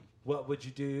 What would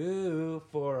you do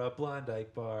for a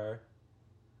Blondike bar?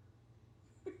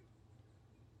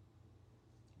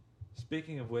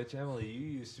 Speaking of which, Emily, you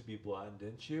used to be blonde,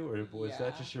 didn't you? Or was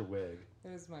that Yeah. just your wig?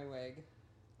 It was my wig.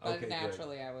 But Okay, good.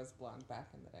 naturally, I was blonde back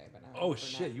in the day. But now I'm Oh brunette.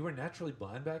 shit, you were naturally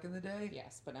blonde back in the day?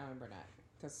 Yes, but now I'm brunette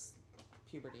because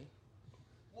puberty.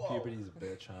 Whoa. Puberty's a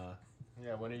bitch, huh?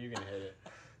 Yeah, when are you going to hit it?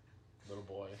 Little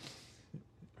boy.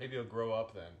 Maybe he'll grow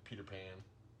up then. Peter Pan.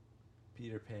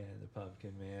 Peter Pan, the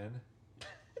Pumpkin Man.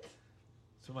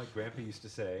 That's what my grandpa used to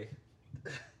say.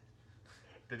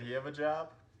 Did he have a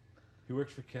job? He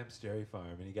worked for Kemp's Dairy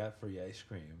Farm and he got free ice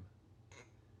cream.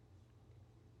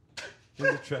 He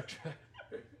was a truck driver.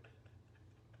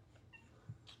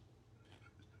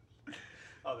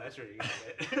 Oh, that's where you got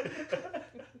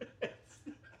it.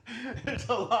 There's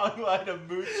a long line of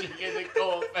mooching in the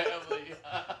Cole family.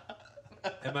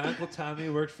 And my Uncle Tommy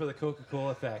worked for the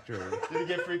Coca-Cola factory. Did he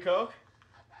get free Coke?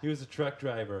 He was a truck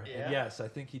driver. Yeah? And yes, I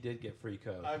think he did get free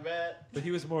Coke. I bet. But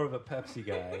he was more of a Pepsi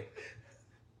guy.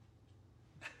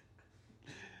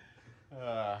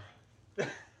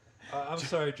 I'm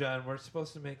sorry, John. We're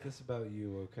supposed to make this about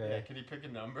you, Yeah, okay? can you pick a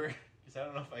number? Because I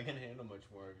don't know if I can handle much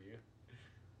more of you.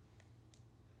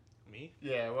 Me?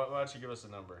 Yeah, why don't you give us a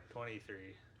number? 23.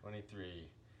 23.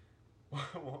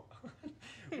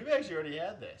 We've actually already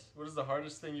had this. What is the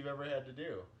hardest thing you've ever had to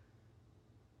do?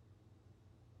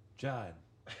 John,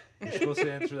 you're supposed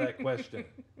to answer that question.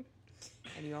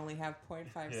 And you only have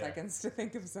 0.5 Yeah. seconds to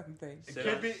think of something.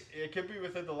 It could be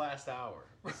within the last hour.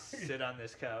 Sit on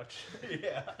this couch.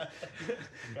 Yeah.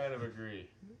 Kind of agree.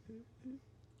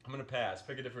 I'm gonna pass.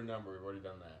 Pick a different number. We've already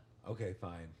done that. Okay,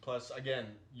 fine. Plus, again,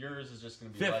 yours is just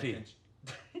gonna be 50. life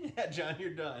yeah, John, you're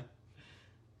done.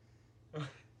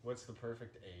 What's the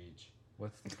perfect age?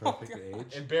 What's the Oh, perfect God.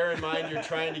 age? And bear in mind, you're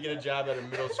trying to get a job at a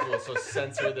middle school, so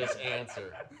censor this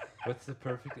answer. What's the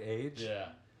perfect age? Yeah.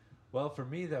 Well, for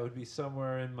me, that would be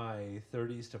somewhere in my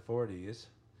 30s to 40s.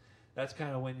 That's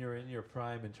kind of when you're in your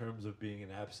prime in terms of being an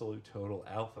absolute total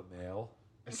alpha male.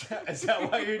 Is that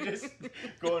why you're just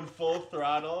going full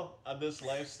throttle on this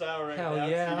lifestyle right Hell now?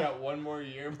 'Cause yeah. You got one more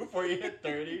year before you hit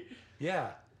 30?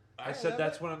 Yeah. I Alright, said that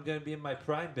that's when I'm going to be in my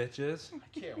prime, bitches.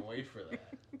 I can't wait for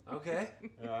that. Okay.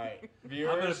 All right. I'm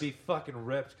Viewers, going to be fucking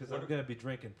ripped because I'm What- going to be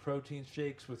drinking protein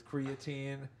shakes with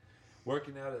creatine,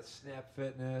 working out at Snap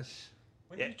Fitness.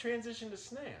 when did you transition to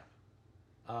Snap?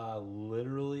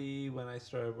 Literally when I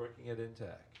started working at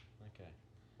Intech. Okay.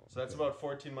 So that's about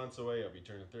 14 months away. I'll be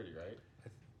turning 30, right?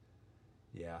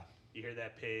 Yeah. You hear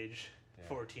that, Paige? Yeah.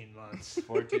 14 months.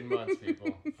 14 months,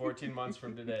 people. 14 months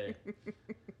from today.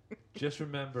 Just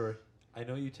remember, I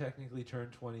know you technically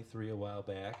turned 23 a while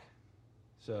back.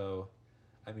 So,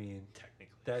 I mean,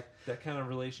 Technically. that kind of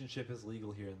relationship is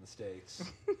legal here in the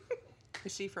States.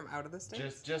 Is she from out of the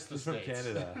States? Just the She's from States.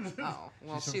 Canada. Oh,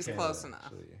 well, from she's Canada, close enough.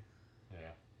 actually. Yeah.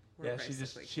 We're Yeah, she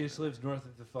basically just lives north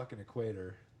of the fucking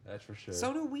equator. That's for sure.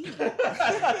 So do we.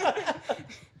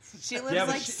 She lives Yeah, but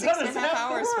like she- 6.5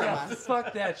 hours from Yeah, us.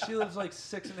 fuck that. She lives like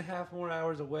 6.5 more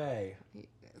hours away.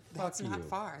 That's Fuck not you.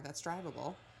 far. That's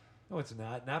drivable. No, it's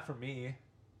not. Not for me.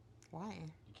 Why?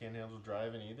 You can't handle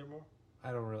driving either more?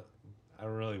 I don't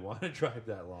really want to drive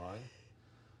that long.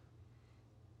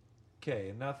 Okay,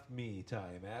 enough me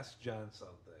time. Ask John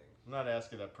something. I'm not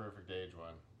asking that perfect age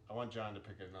one. I want John to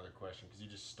pick another question because you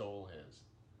just stole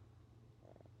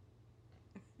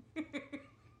his.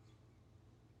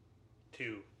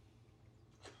 2.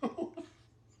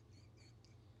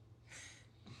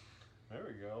 There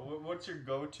we go. What's your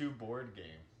go-to board game?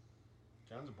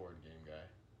 John's a board game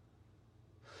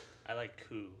guy. I like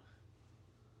Coup.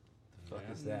 The fuck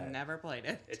is that? Never played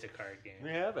it. It's a card game. We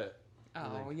have it.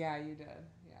 Oh, yeah, you did.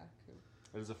 Yeah, cool.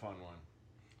 It was a fun one.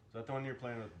 Is that the one you were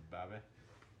playing with Bobby?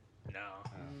 No,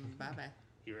 Bye-bye.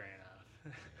 he ran off.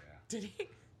 Yeah. Did he?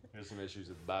 There's some issues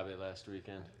with Bobby last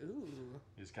weekend. Ooh.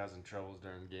 He was causing troubles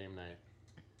during game night.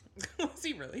 Was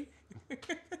he really?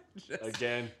 Just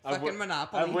Again. fucking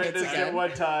Monopoly I hits witnessed again. it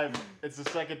one time. It's the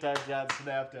second time John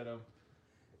snapped at him.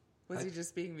 Was he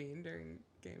just being mean during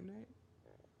game night?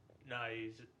 No,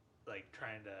 he's like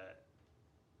trying to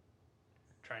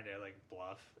like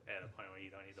bluff at a point where you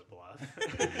don't need to bluff.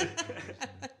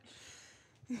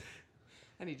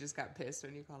 And he just got pissed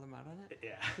when you called him out on it?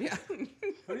 Yeah. Yeah.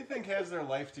 Who do you think has their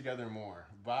life together more,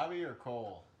 Bobby or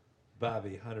Cole?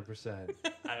 Bobby, 100%.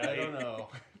 I don't know.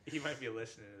 He might be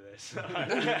listening to this.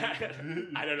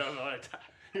 I don't know if I want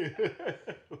to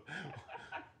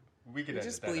We could You edit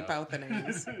just that bleep out the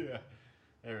names. Yeah.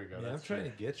 There we go. Yeah, I'm That's trying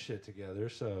fair. to get shit together,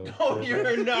 so... No,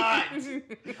 you're not. I'm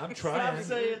Stop trying.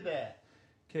 saying that.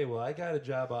 Okay, well, I got a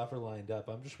job offer lined up.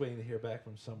 I'm just waiting to hear back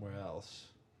from somewhere else.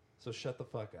 So shut the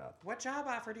fuck up. What job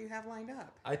offer do you have lined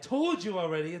up? I told you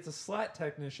already, it's a slot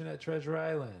technician at Treasure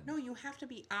Island. No, you have to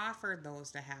be offered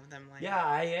those to have them lined Yeah, up.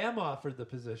 I am offered the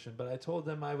position, but I told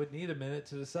them I would need a minute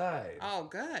to decide. Oh,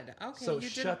 good. Okay. So you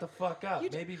shut the fuck up. you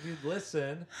did- Maybe if you'd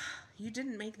listen. You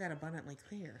didn't make that abundantly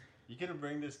clear. You gonna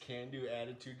bring this can-do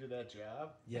attitude to that job?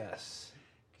 Yes.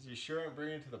 Because you sure aren't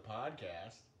bringing it to the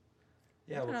podcast.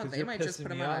 Yeah, I don't well, know, because they you're might just pissing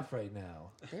put 'em me on a- off right now.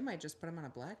 They might just put him on a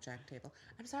blackjack table.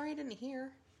 I'm sorry I didn't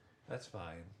hear. That's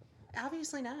fine.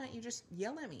 Obviously not. You just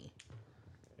yell at me.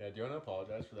 Yeah, do you want to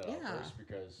apologize for that Yeah. outburst?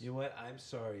 Because You know what? I'm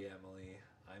sorry, Emily.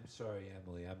 I'm sorry,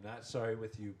 Emily. I'm not sorry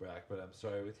with you, Brock, but I'm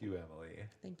sorry with you, Emily.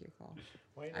 Thank you, Cole.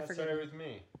 why are you I not forgive sorry you. with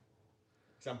me?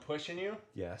 Because I'm pushing you?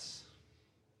 Yes.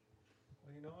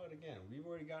 Well, you know what? Again, we've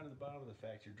already gotten to the bottom of the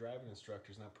fact your driving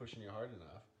instructor's not pushing you hard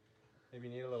enough. Maybe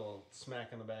you need a little smack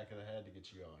on the back of the head to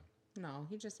get you going. No,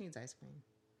 he just needs ice cream.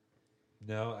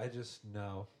 No,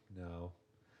 no.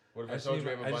 What if I told you we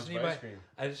have a bunch of ice cream?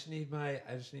 I just need my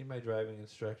driving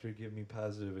instructor to give me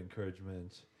positive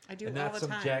encouragement. I do and all not the some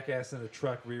time. jackass in a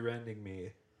truck rear-ending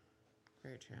me.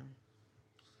 Very true.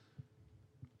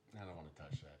 I don't want to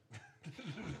touch that.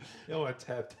 You don't want to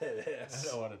tap that I ass.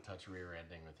 don't want to touch rear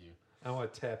ending with you. I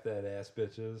want to tap that ass,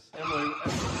 bitches.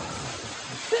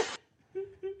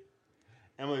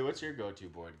 Emily, what's your go-to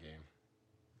board game?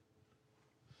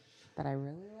 That I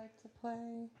really like to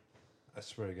play. I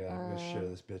swear to God, I'm going to share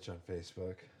this bitch on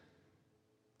Facebook.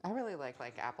 I really like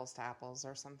Apples to Apples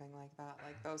or something like that.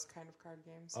 Like those kind of card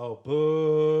games. Oh,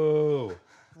 boo!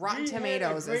 Rotten We had a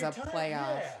Tomatoes is great a time,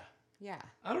 playoff. yeah. Yeah.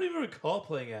 I don't even recall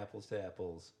playing Apples to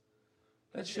Apples.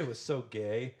 That shit was so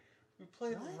gay. We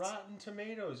played What? Rotten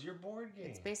Tomatoes, your board game.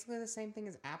 It's basically the same thing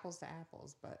as Apples to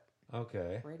Apples, but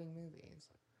Okay. rating movies.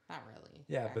 Not really.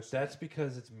 Yeah, but actually. that's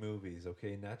because it's movies,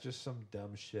 okay? Not just some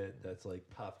dumb shit that's like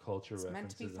pop culture It's meant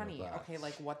references to be funny. in a box. Okay,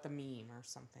 like What the Meme or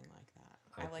something like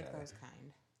that. I like Okay. those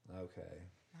kind. Okay.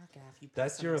 Knock off, you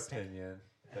That's your pessimistic. opinion.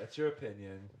 That's your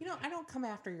opinion. You know, I don't come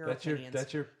after your That's opinions.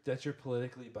 that's your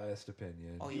politically biased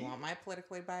opinion. Oh, you want my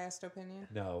politically biased opinion?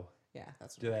 No. Yeah,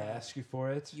 that's what Did I I'm about. ask you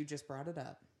for it? You just brought it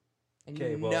up. And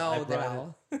Okay, you well, know I that brought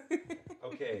I'll...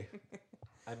 Okay.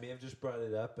 I may have just brought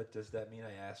it up, but does that mean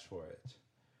I asked for it?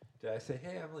 Did I say,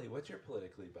 "Hey Emily, what's your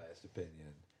politically biased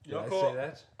opinion"? Did I say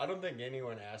that? I don't think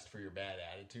anyone asked for your bad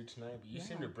attitude tonight, but you Yeah.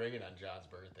 seem to bring it on John's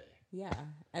birthday. Yeah.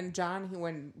 And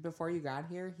John, before you got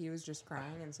here, he was just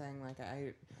crying and saying, like,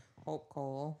 I hope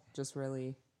Cole just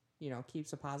really,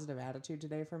 keeps a positive attitude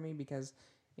today for me because,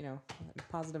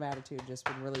 positive attitude just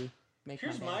would really make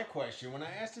Here's my my day. question. When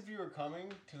I asked if you were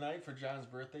coming tonight for John's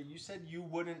birthday, you said you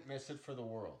wouldn't miss it for the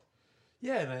world.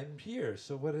 Yeah, and I'm here.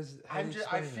 So what is? How do you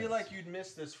I explain feel this? like you'd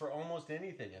miss this for almost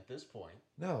anything at this point.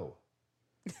 No.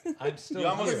 I'm still You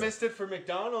almost here. missed it for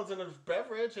McDonald's and a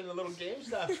beverage and a little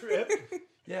GameStop trip.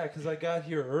 Yeah, because I got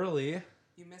here early.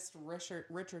 You missed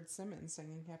Richard Simmons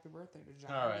singing Happy Birthday to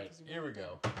John. All right, because you here we weren't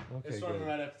there. go. Okay, This one we good.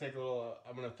 might have to take a little.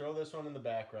 I'm going to throw this one in the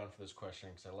background for this question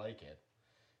because I like it.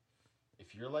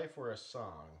 If your life were a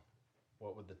song,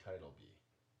 what would the title be?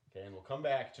 Okay, and we'll come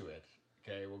back to it.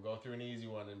 Okay, we'll go through an easy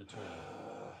one in between.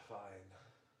 Fine.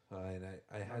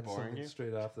 I had boring something you?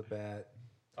 straight off the bat.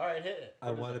 All right, hit it.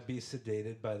 I want to be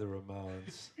sedated by the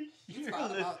Ramones. You've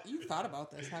thought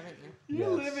about this, haven't you?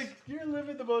 You're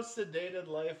living the most sedated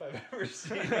life I've ever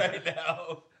seen right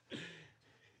now.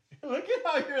 Look at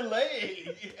how you're laying.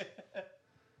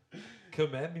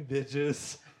 Come at me,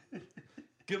 bitches.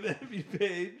 Come at me,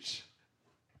 Paige.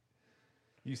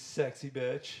 You sexy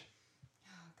bitch.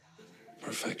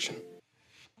 Perfection.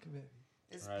 Come at me.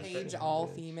 Is Right, Paige sexy all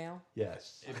bitch. female?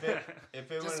 Yes.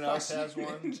 If anyone else has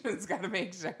one, Just gotta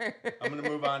make sure. I'm gonna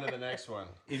move on to the next one.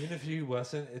 Even if she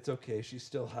wasn't, it's okay. She's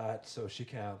still hot, so she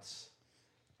counts.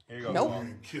 Here you go. Nope. Paul.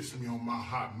 And kiss me on my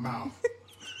hot mouth.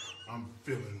 I'm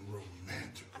feeling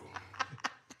romantical.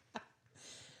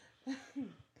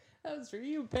 That was for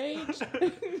you, Paige.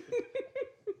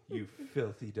 You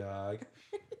filthy dog.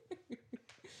 Do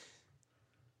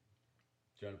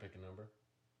you want to pick a number?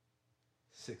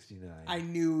 69. I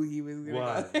knew he was gonna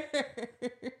One. go there.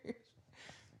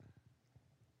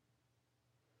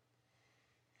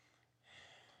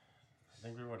 I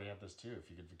think we already have this too.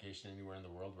 If you could vacation anywhere in the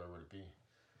world, where would it be?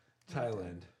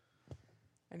 Thailand.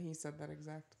 And he said that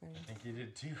exact thing. I think you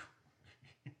did too.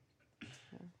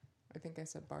 I think I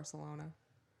said Barcelona.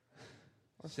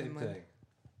 Or Same Finland.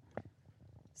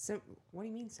 thing. What do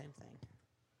you mean same thing?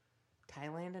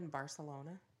 Thailand and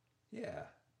Barcelona? Yeah.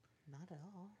 Not at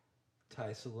all.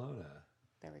 Thai-Salona.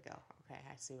 There we go. Okay,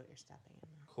 I see what you're stepping in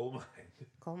now. Coal mine.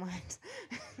 Coal mines.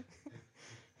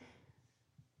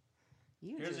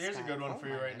 Here's a good one for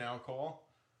you right now, Cole.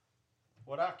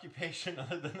 What occupation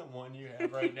other than the one you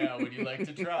have right now would you like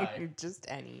to try? Just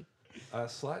any. A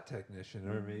slot technician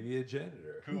or maybe a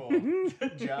janitor. Cool.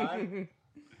 John?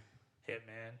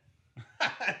 Hitman.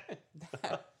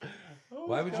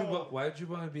 Why would you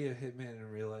want to be a hitman in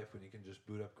real life when you can just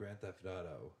boot up Grand Theft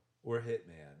Auto or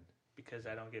Hitman? Because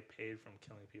I don't get paid from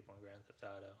killing people in Grand Theft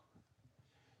Auto.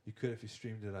 You could if you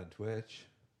streamed it on Twitch.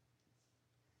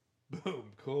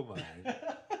 Boom, coal mine.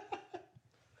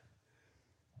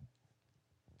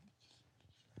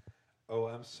 Oh,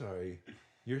 I'm sorry.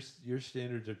 Your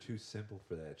standards are too simple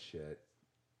for that shit.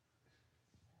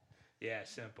 Yeah,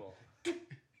 simple.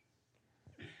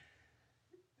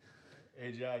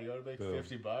 Hey, John, you want to make Boom.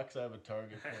 $50? I have a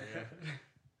target for you.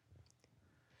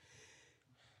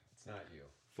 It's not you.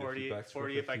 40 $50 for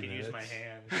if I 50 could use my minutes.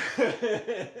 hands.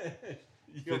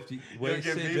 50. What do You'll you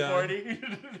give say, me John? 40?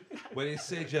 What do you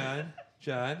say, John?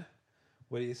 John?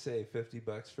 What do you say?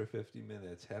 $50 for 50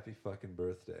 minutes. Happy fucking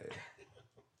birthday.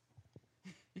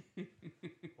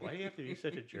 Why do you have to be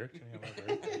such a jerk to me on my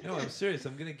birthday? No, I'm serious.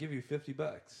 I'm gonna give you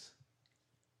 $50.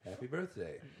 Happy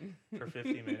birthday. For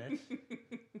 50 minutes?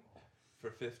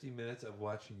 For 50 minutes of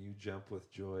watching you jump with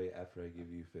joy after I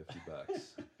give you $50.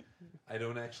 I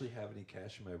don't actually have any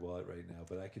cash in my wallet right now,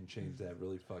 but I can change that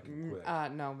really fucking quick.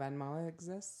 No, Venmo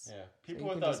exists. Yeah. So People you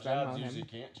can without just jobs Venmo him. usually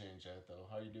can't change that, though.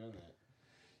 How are you doing that?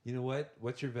 You know what?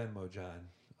 What's your Venmo, John?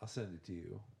 I'll send it to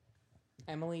you.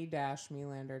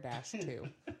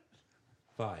 Emily-Melander-2.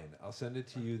 Fine. I'll send it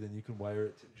to you, then you can wire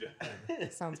it to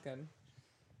John. Sounds good.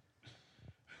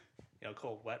 You know,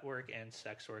 Cole, wet work and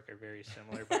sex work are very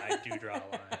similar, but I do draw a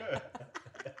line.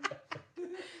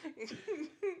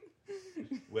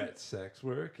 Wet sex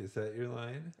work? Is that your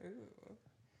line? Ooh.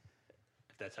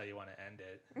 If that's how you want to end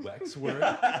it. Wax work?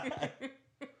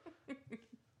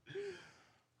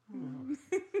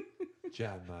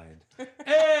 John Mind.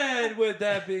 And with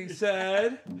that being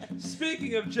said,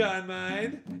 speaking of John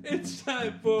Mind, it's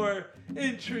time for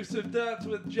Intrusive Thoughts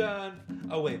with John.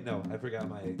 Oh wait, no, I forgot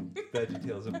my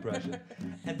VeggieTales impression.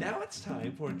 And now it's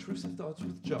time for Intrusive Thoughts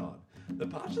with John, the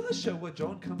part of the show where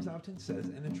John comes out and says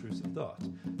an intrusive thought.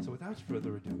 So without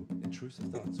further ado, Intrusive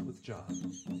Thoughts with John.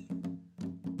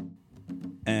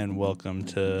 And welcome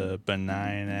to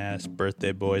Benign Ass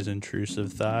Birthday Boys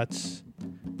Intrusive Thoughts.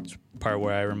 It's part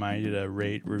where I remind you to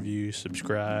rate, review,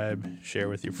 subscribe, share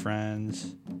with your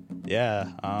friends. Yeah,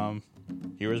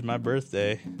 here was my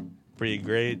birthday. Pretty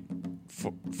great.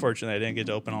 Fortunately, I didn't get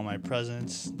to open all my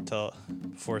presents until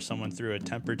before someone threw a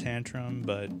temper tantrum,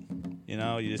 but you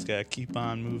know, you just gotta keep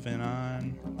on moving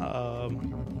on.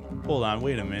 Hold on,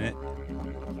 wait a minute.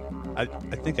 I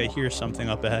think I hear something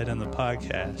up ahead on the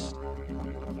podcast.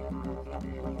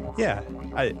 Yeah,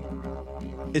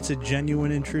 it's a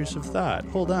genuine intrusive thought.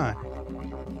 Hold on.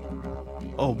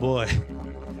 Oh boy.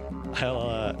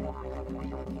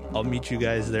 I'll meet you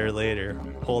guys there later.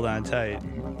 Hold on tight.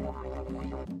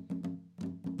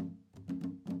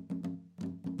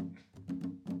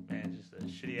 Man, just a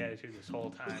shitty attitude this whole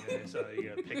time, and then so you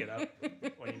gotta pick it up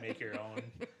when you make your own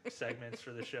segments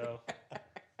for the show.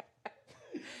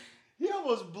 Yo,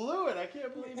 almost blew it. I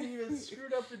can't believe you even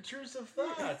screwed up intrusive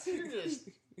thoughts. You're just,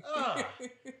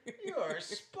 you are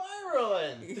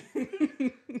spiraling.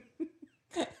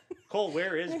 Cole,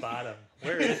 where is bottom?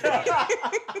 Where is bottom?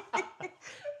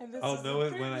 I'll know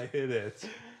it when I hit it.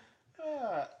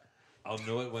 Ah. I'll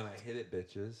know it when I hit it,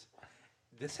 bitches.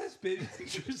 This has been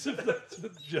Intrusive Thoughts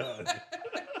with John.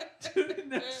 Tune in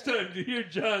next time to hear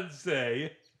John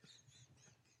say...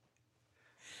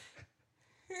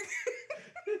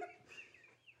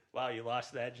 Wow, you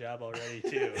lost that job already,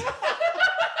 too.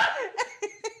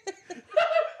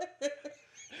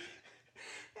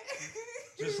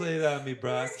 Just lay it on me,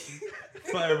 Brock.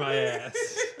 Fire my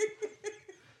ass.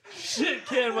 Shit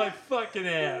can my fucking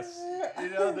ass. You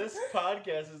know, this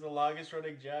podcast is the longest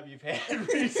running job you've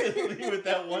had recently with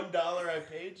that $1 I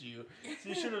paid you. So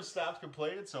you should have stopped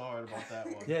complaining so hard about that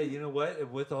one. Yeah, you know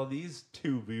what? With all these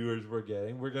 2 viewers we're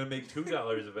getting, we're going to make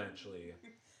 $2 eventually.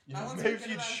 You know, maybe if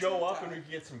you'd show up and we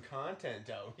could get some content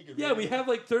out. We have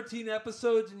like 13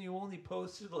 episodes and you only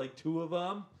posted like 2 of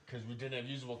them. Because we didn't have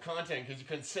usable content because you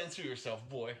couldn't censor yourself,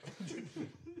 boy.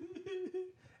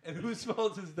 And whose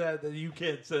fault is that you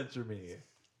can't censor me?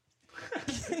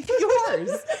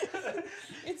 Yours.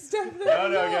 It's definitely No,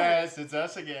 yours. guys, it's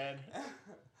us again.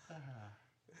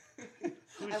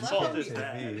 Whose fault is Can't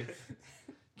that? take me.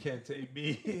 Can't take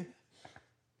me.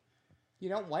 You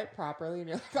don't wipe properly, and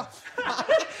you're like, oh, fuck.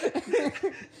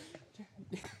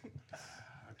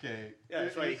 Okay. Yeah,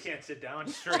 that's why you can't sit down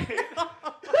straight.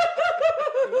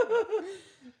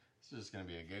 This is going to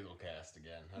be a giggle cast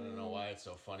again. I don't know why it's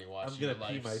so funny watching I'm going your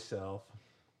to pee life. myself.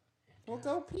 Well,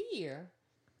 go pee.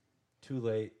 Too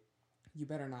late. You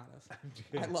better not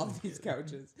have. I love these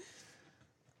couches.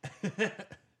 All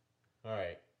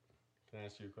right. Can I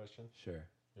ask you a question? Sure.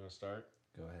 You want to start?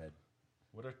 Go ahead.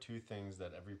 What are 2 things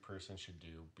that every person should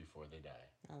do before they die?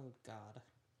 Oh, God.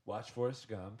 Watch Forrest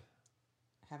Gump.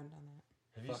 Haven't done that.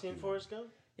 Have you Fuck seen you. Forrest Gump?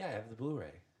 Yeah, I have the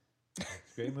Blu-ray. It's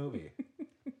a great movie.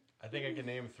 I think I can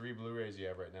name 3 Blu-rays you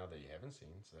have right now that you haven't seen,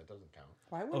 so that doesn't count.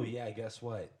 Why would Oh, yeah, guess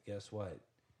what?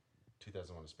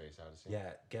 2001: A Space Odyssey.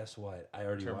 Yeah, guess what? I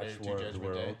already Terminator watched 2: War of the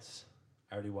Judgment Day. Worlds.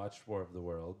 I already watched War of the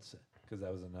Worlds because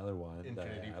that was another one that I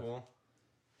Infinity have. Pool.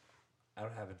 I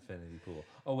don't have Infinity Pool.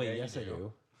 Oh, wait, Yeah, you yes, I do.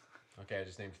 do. Okay, I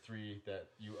just named 3 that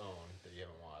you own that you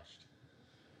haven't watched.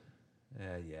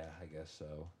 Yeah, I guess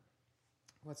so.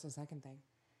 What's the second thing?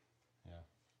 Yeah.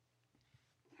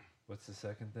 What's the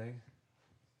second thing?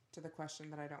 To the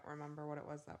question that I don't remember what it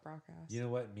was that Brock asked. You know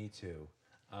what? Me too.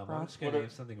 I'm Brock? just going to name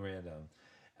something random.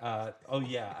 Oh,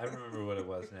 yeah, I remember what it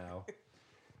was now.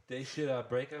 They should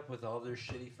break up with all their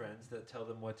shitty friends that tell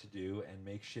them what to do and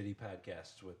make shitty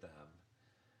podcasts with them.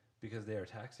 Because they are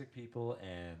toxic people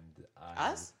and...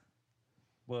 Us?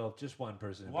 Well, just one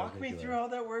person in Walk me particular. through how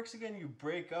that works again. You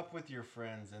break up with your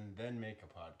friends and then make a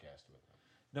podcast with them.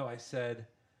 No, I said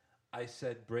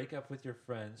break up with your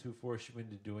friends who force you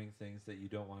into doing things that you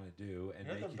don't want to do, and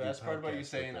You know make the you best do part about you podcasts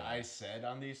saying with them. I said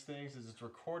on these things is it's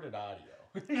recorded audio.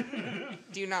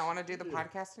 Do you not want to do the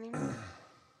podcast anymore?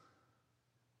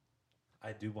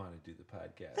 I do want to do the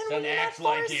podcast. Then We're not act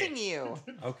like forcing it. you.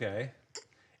 Okay.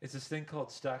 It's this thing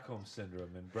called Stockholm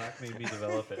Syndrome, and Brock made me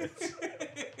develop it.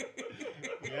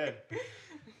 Good.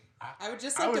 I would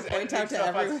just I like was to point out to stuff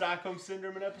on everyone. Stockholm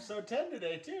Syndrome in episode 10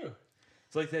 today, too.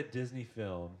 It's like that Disney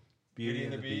film, Beauty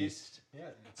and the Beast. Yeah,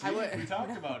 I see, would- we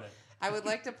talked about it. I would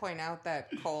like to point out that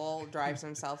Cole drives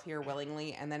himself here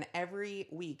willingly and then every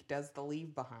week does the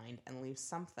leave behind and leaves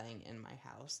something in my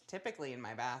house, typically in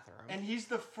my bathroom. And he's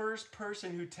the first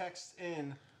person who texts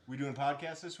in, we doing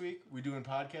podcast this week? We doing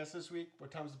podcast this week?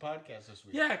 What time's the podcast this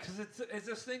week? Yeah, because it's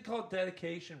this thing called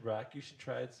dedication, Brock. You should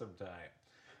try it sometime.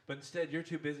 But instead, you're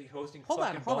too busy hosting Hold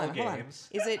fucking on. ball games.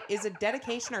 Is it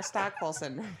dedication or Stockholm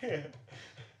syndrome?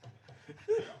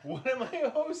 What am I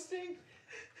hosting?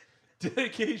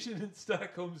 Dedication and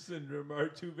Stockholm Syndrome are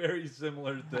 2 very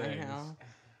similar things.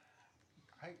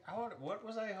 I know. What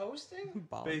was I hosting?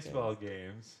 Ball Baseball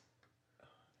games.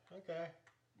 games. Okay.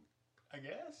 I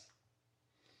guess.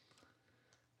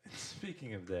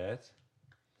 Speaking of that,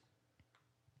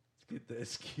 let's get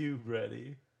this cube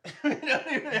ready. We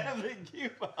don't even have the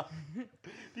cube up.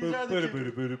 These are the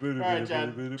cube. All right,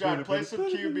 John, play some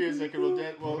cube music, and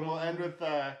we'll end with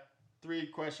 3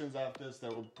 questions off this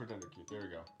that will pretend to cube. There we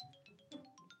go.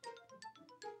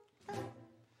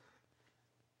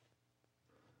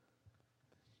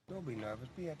 Don't be nervous.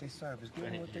 Be at their service. Give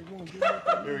them what they want.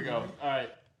 Here we go. All right.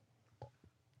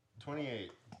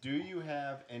 28. Do you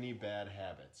have any bad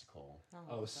habits, Cole?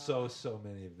 Oh, God. so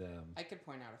many of them. I could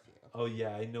point out a few. Oh,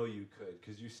 yeah, I know you could,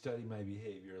 because you study my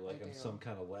behavior like I I'm do. some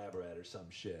kind of lab rat or some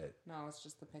shit. No, it's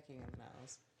just the picking of the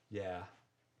nose. Yeah.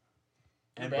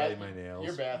 and biting my nails.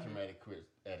 Your bathroom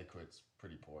etiquette's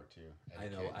pretty poor too. I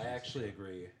know. I actually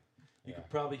agree. You could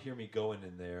probably hear me going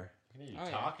in there. I can hear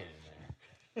you talking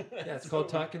in there. Yeah, it's called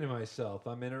talking to myself.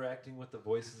 I'm interacting with the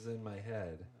voices in my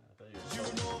head. You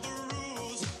know the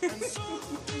rules, and so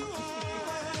do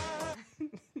I.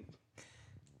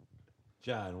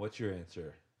 John, what's your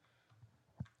answer?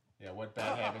 Yeah, what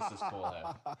bad habits does Cole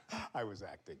have? I was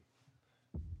acting.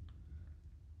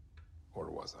 Or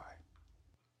was I?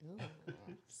 Ooh,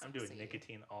 I'm doing sexy.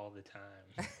 nicotine all the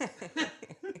time.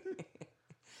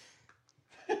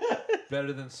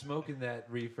 Better than smoking that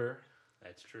reefer.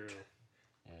 That's true.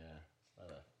 Yeah, a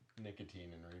lot of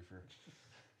nicotine and reefer.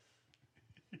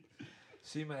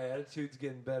 See, my attitude's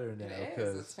getting better now. It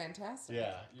is. It's fantastic.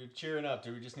 Yeah, you're cheering up.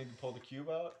 Do we just need to pull the cube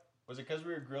out? Was it because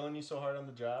we were grilling you so hard on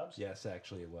the jobs? Yes,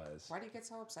 actually, it was. Why do you get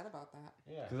so upset about that?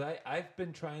 Yeah. Because I've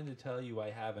been trying to tell you I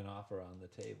have an offer on the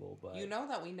table, but You know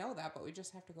that we know that, but we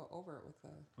just have to go over it with the.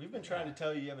 We've been trying to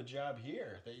tell you have a job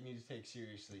here that you need to take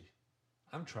seriously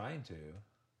I'm trying to.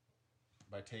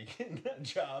 by taking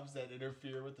jobs that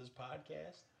interfere with this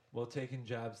podcast. Well, taking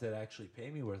jobs that actually pay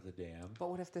me worth a damn. But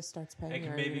what if this starts paying And you?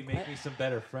 can Are you maybe gonna make quit? me some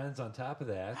better friends on top of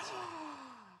that.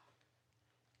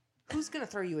 Who's gonna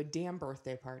throw you a damn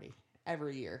birthday party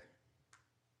every year?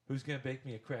 Who's going to bake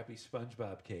me a crappy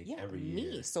SpongeBob cake Yeah, every me.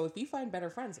 year? So if you find better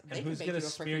friends, they And can who's bake going you to a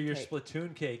smear freaking your cake.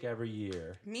 Splatoon cake every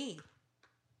year? Me.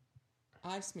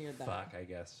 I smeared that. Fuck, I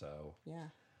guess so. Yeah.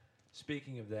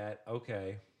 Speaking of that,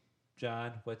 okay,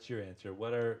 John, what's your answer?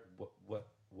 What are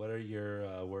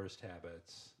your worst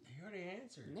habits? You already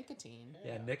answered. Nicotine.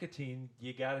 Yeah, nicotine.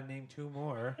 You got to name two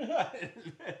more.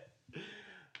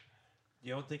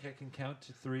 You don't think I can count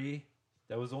to three?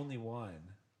 That was only one.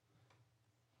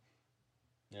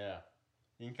 Yeah.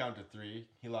 You can count to three.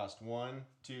 He lost 1,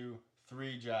 2,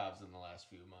 3 jobs in the last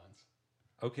few months.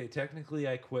 Okay, technically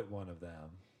I quit one of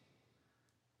them.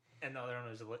 And the other one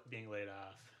was being laid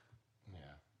off. Yeah.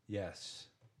 Yes.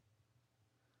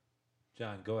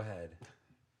 John, go ahead.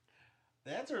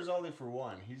 The answer is only for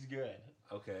one. He's good.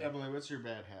 Okay. Emily, what's your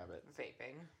bad habit?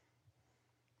 Vaping.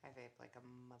 I vape like a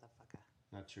motherfucker.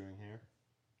 Not chewing hair?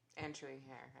 And chewing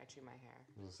hair. I chew my hair. I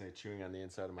was going to say chewing on the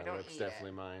inside of my I don't lips. eat Definitely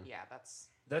it. mine. Yeah, that's.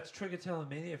 That's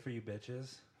trichotillomania for you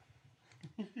bitches.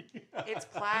 It's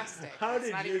plastic. How it's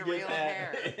did not you even get real that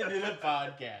hair. into the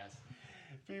podcast?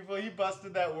 People, he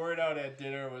busted that word out at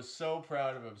dinner, was so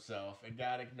proud of himself, and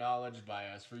got acknowledged by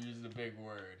us for using a big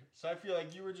word. So I feel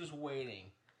like you were just waiting.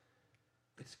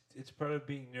 It's part of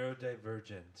being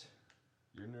neurodivergent.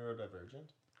 You're neurodivergent?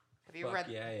 Have you Fuck read?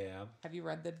 yeah, I am. Have you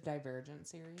read the Divergent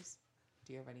series?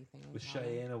 Do you have anything in With common?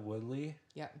 Cheyenne Woodley?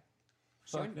 Yep.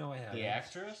 She Fuck went, no, I haven't. The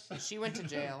actress? She went to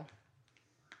jail.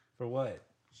 For what?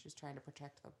 She was trying to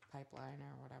protect the pipeline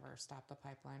or whatever, stop the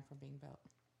pipeline from being built.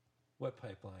 What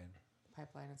pipeline?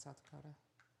 Pipeline in South Dakota.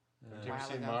 Have you ever While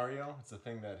seen ago. Mario? It's the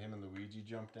thing that him and Luigi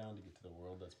jump down to get to the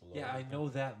world that's below. Yeah, I know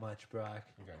that much, Brock.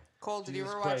 Okay. Cole, did you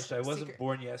Jesus ever Christ, watch? I wasn't Secret,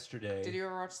 born yesterday. Did you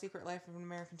ever watch Secret Life of an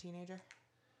American Teenager?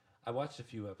 I watched a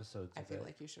few episodes I of feel it.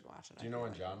 like you should watch it. Do you know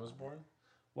when John was born?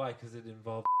 Why? Because it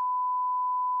involved...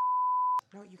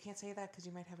 No, you can't say that because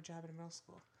you might have a job in middle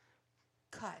school.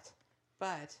 Cut.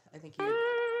 But I think you.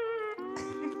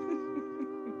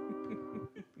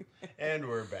 And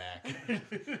we're back.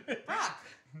 Brock,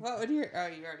 what would you? Oh,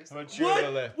 you already said. What that. you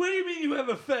What? lift? What do you mean you have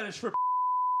a fetish for...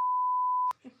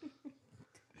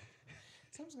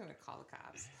 Someone's gonna call the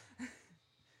cops.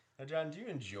 Now, John, do you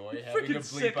enjoy having to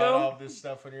Freaking bleep sicko. out all this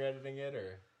stuff when you're editing it,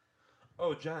 or?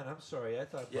 Oh, John, I'm sorry. I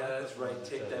thought... Yeah, Brock that's was the one right.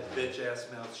 Take said that bitch-ass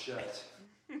mouth shut.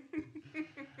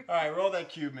 All right, roll that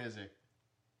cube music.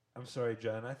 I'm sorry,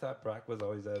 John. I thought Brock was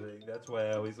always editing. That's why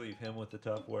I always leave him with the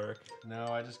tough work. No,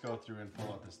 I just go through and pull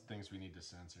out the things we need to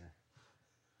censor.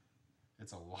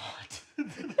 It's a lot.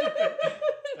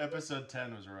 Episode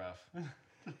 10 was rough.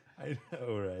 I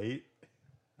know, right?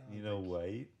 You know,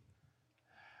 white.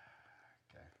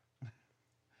 Okay.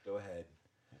 Go ahead.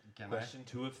 Can Question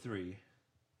 2 of 3.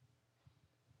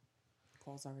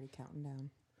 Cole's already counting down.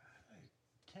 I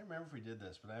can't remember if we did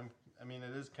this, but I mean,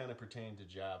 it is kind of pertaining to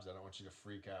jobs. I don't want you to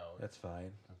freak out. That's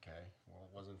fine. Okay. Well,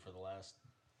 it wasn't for the last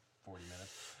 40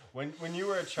 minutes. When you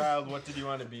were a child, what did you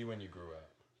want to be when you grew up?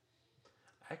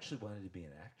 I actually wanted to be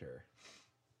an actor.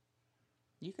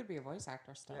 You could be a voice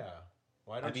actor still. Yeah.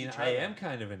 Why I don't you mean, try I that? am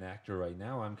kind of an actor right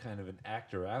now. I'm kind of an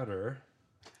actor-outer.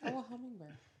 Oh, a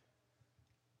hummingbird.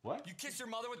 What? You kiss your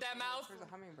mother with that mouth? There's a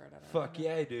hummingbird at our Fuck window.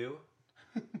 yeah, I do.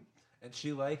 And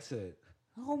she likes it.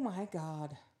 Oh my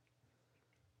god.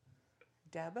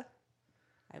 Deb,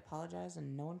 I apologize,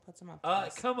 and no one puts him up. for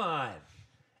this. Come on.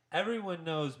 Everyone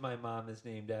knows my mom is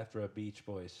named after a Beach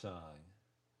Boys song.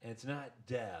 And it's not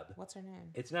Deb. What's her name?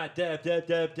 It's not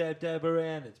Deborah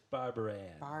Ann. It's Barbara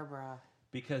Ann. Barbara.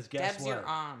 Because guess Deb's what? your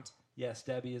aunt. Yes,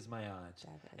 Debbie is my aunt. Deb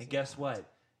is And your guess aunt.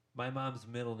 what? My mom's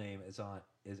middle name is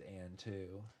Ann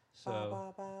too.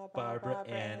 So Barbara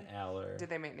Ann Aller. Did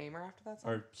they name her after that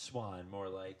song? Or Swan, more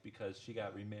like, because she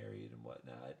got remarried and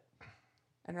whatnot.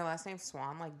 And her last name's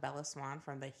Swan, like Bella Swan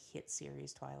from the hit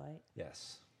series Twilight.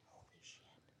 Yes. Holy shit.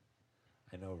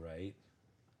 I know, right?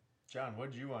 John,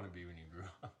 what did you want to be when you grew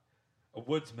up? A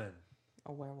woodsman.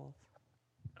 A werewolf.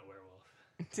 A werewolf.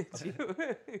 Did you?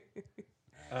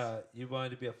 You wanted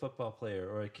to be a football player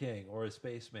or a king or a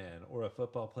spaceman or a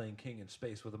football playing king in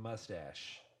space with a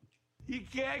mustache. You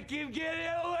can't keep getting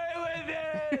away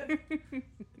with it.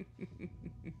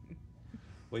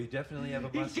 Well, you definitely have a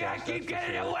You mustache. can't keep that's for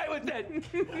getting sure. away with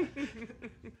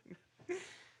it.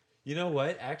 You know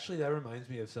what? Actually, that reminds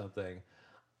me of something.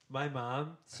 My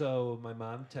mom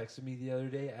texted me the other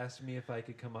day, asked me if I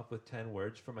could come up with 10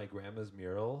 words for my grandma's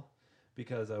mural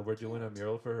because we're doing a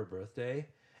mural for her birthday.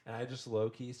 And I just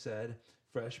low-key said,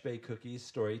 fresh baked cookies,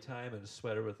 story time, and a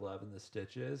sweater with love in the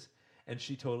stitches. And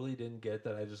she totally didn't get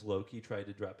that I just low-key tried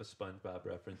to drop a SpongeBob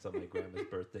reference on my grandma's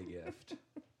birthday gift.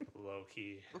 Low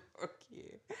key.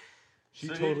 Okay. She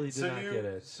totally did not get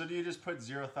it. So do you just put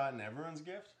zero thought in everyone's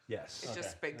gift? Yes. It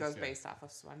just Okay, goes that's good. based off of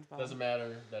SpongeBob. Doesn't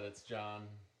matter that it's John,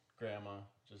 Grandma.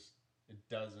 Just it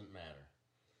doesn't matter.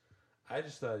 I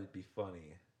just thought it'd be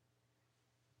funny.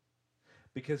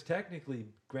 Because technically,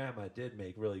 Grandma did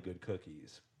make really good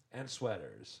cookies and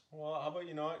sweaters. Well, how about,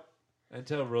 you know what? And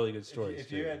tell really good stories, If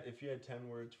too. you had 10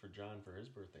 words for John for his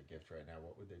birthday gift right now,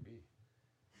 what would they be?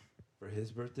 For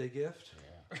his birthday gift?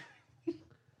 Yeah.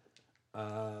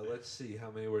 Let's see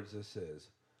how many words this is.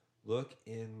 Look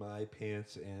in my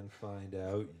pants and find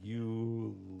out,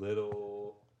 you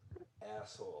little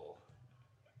asshole.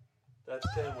 That's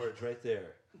 10 words right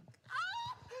there.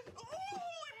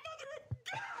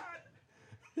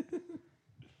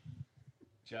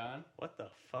 John? What the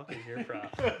fuck is your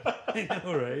problem? I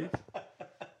know, right?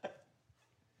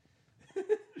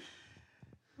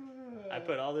 I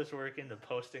put all this work into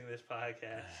posting this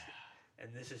podcast, and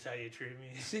this is how you treat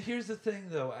me. See, here's the thing,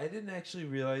 though. I didn't actually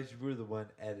realize you were the one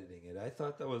editing it. I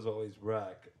thought that was always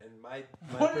Brock. And my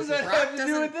What does that purpose- have to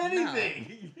do with doesn't know.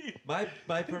 anything?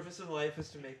 My purpose in life is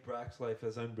to make Brock's life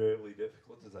as unbearably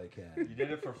difficult as I can. You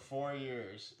did it for 4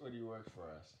 years when you worked for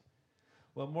us.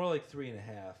 Well, more like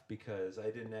 3.5 because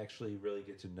I didn't actually really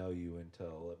get to know you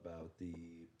until about the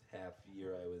half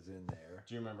year I was in there.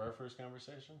 Do you remember our first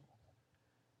conversation?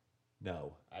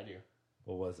 No. I do.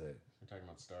 What was it? We're talking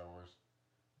about Star Wars.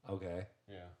 Okay.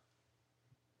 Yeah.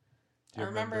 Do you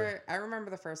I remember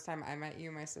the first time I met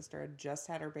you. My sister had just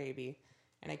had her baby,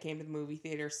 and I came to the movie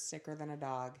theater sicker than a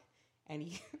dog, and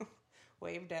you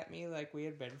waved at me like we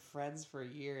had been friends for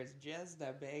years. Just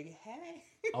a big hey.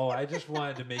 Oh, I just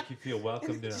wanted to make you feel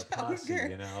welcomed in our posse, Joker.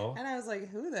 you know? And I was like,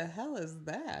 who the hell is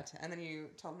that? And then you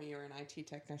told me you were an IT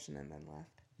technician and then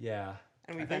left. Yeah.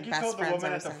 And I we've think been you best told the friends woman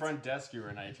ever at the since. front desk you were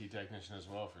an IT technician as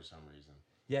well for some reason.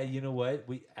 Yeah, you know what?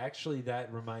 That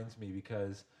reminds me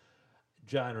because,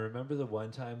 John, remember the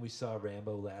one time we saw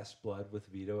Rambo Last Blood with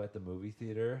Vito at the movie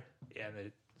theater? Yeah, and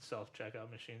the self-checkout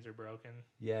machines are broken.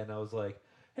 Yeah, and I was like,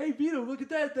 hey, Vito, look at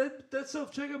that. That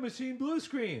self-checkout machine blue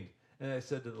screened. And I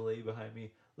said to the lady behind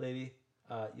me, lady,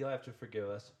 you'll have to forgive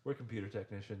us. We're computer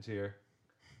technicians here.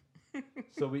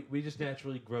 So we just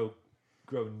naturally grow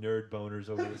nerd boners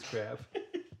over this crap.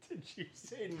 Did you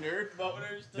say nerd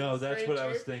boners? to No, the that's what I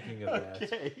was stranger? thinking of that.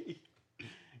 Okay.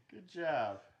 Good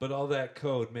job. But all that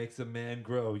code makes a man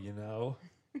grow, you know?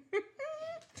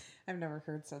 I've never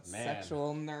heard such Man.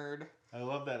 sexual nerd. I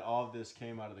love that all of this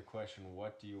came out of the question,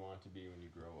 what do you want to be when you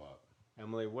grow up?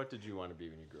 Emily, what did you want to be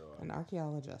when you grow up? An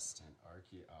archaeologist. An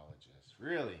archaeologist.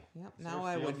 Really? Yep. Is Now there a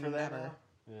I field would for that never. now?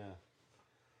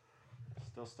 Yeah.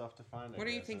 Still stuff to find. I What are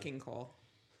you guess, huh? thinking, Cole?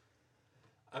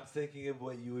 I'm thinking of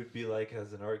what you would be like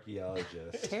as an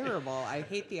archaeologist. Terrible. I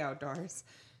hate the outdoors.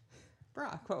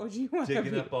 Brock, what would you want to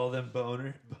Digging be? up all them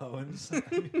bones. You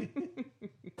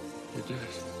did.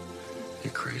 You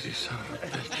crazy son of a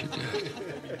bitch, you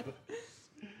did.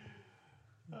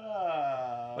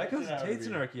 My cousin Tate's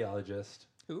an archaeologist.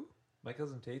 Who? My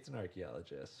cousin Tate's an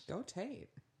archaeologist. Go Tate.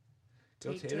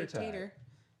 Go tater tot. Tater.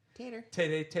 Tater.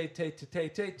 Tater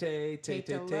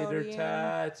Taterlodian.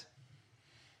 tot.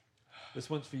 This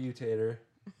one's for you, Tater.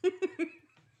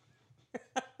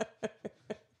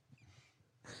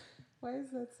 Why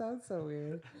does that sound so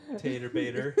weird? Tater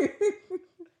baiter.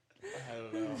 I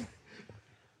don't know.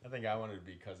 I think I wanted to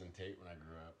be Cousin Tate when I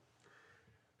grew up.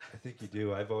 I think you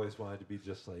do. I've always wanted to be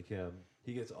just like him.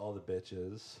 He gets all the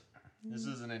bitches. This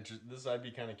is an This I'd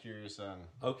be kind of curious on.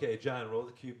 Okay, John, roll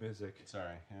the cube music.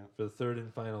 Sorry. Yeah. For the third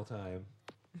and final time.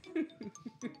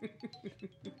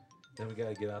 Then we got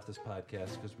to get off this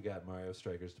podcast because we got Mario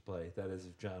Strikers to play. That is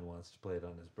if John wants to play it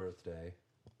on his birthday.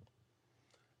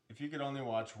 If you could only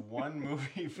watch one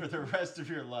movie for the rest of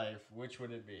your life, which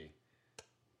would it be?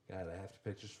 God, I have to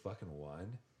pick just fucking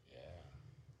one? Yeah.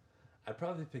 I'd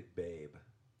probably pick Babe.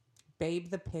 Babe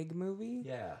the Pig movie?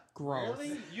 Yeah. Gross.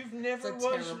 Really? You've never It's a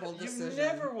once. terrible You've decision.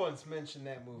 never once mentioned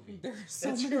that movie. There's so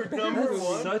That's many your bad number movies.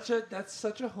 one. That's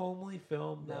such a homely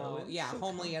film, though. No, It's yeah, so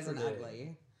homely as an comforting.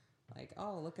 ugly. Like,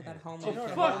 oh, look at that homely. Oh, film.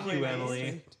 fuck you,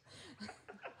 Emily.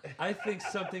 I think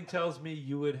something tells me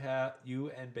you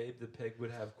and Babe the Pig would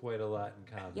have quite a lot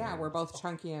in common. Yeah, we're both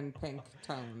chunky and pink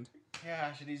toned.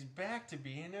 Gosh, and he's back to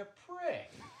being a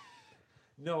prick.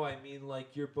 No, I mean,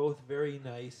 like, you're both very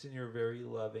nice and you're very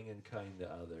loving and kind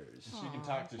to others. So you can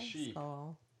talk to sheep.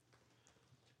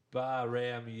 Ba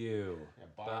ram you. Yeah,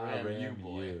 ba ram you,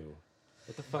 boy.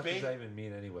 What the fuck does that even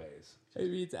mean, anyways? It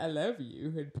means I love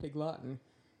you in Pig Latin.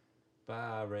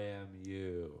 Ba ram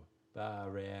you. Ba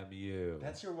ram you.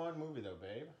 That's your one movie, though,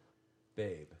 Babe.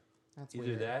 Babe. That's Either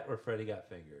weird. that or Freddy Got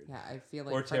Fingered. Yeah, I feel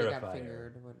Or like Freddy Got Terrifier.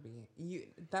 Fingered would be...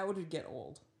 that would get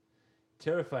old.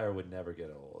 Terrifier would never get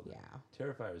old. Yeah.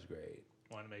 Terrifier's great.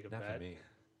 Want to make a Not bet? for me.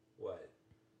 What?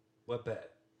 What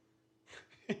bet?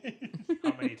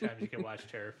 How many times you can watch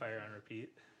Terrifier on repeat?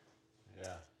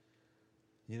 Yeah.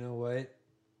 You know what?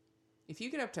 If you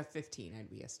get up to 15, I'd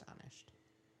be astonished.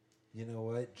 You know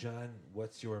what, John?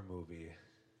 What's your movie?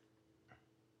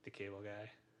 The Cable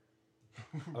Guy.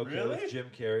 Okay, Really? with Jim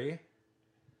Carrey.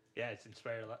 Yeah, it's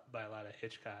inspired by a lot of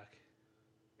Hitchcock.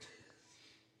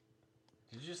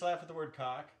 Did you just laugh at the word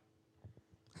cock?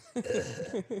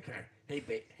 Hey,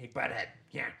 butthead.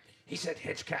 Yeah, he said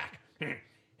Hitchcock.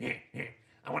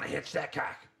 I want to hitch that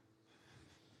cock.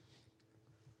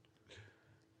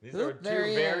 These Oop, are two there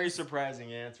he very is.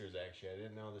 surprising answers, actually. I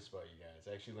didn't know this about you guys.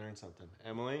 I actually learned something.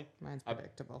 Emily? Mine's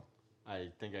predictable. I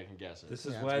think I can guess it. This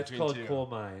is Yeah. why it's Between called two. Coal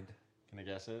Mind, Can I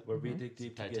guess it? where we dig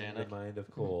deep to get into Titanic? the mind of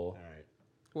coal. All right.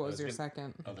 What I was was your gonna-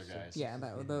 second? Other guys. Yeah,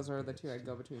 those are the two I'd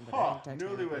go between. But Oh, I think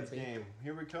Titanic would Newlyweds be. Game.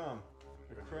 Here we come.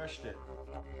 I crushed it.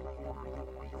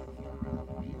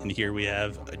 And here we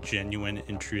have a genuine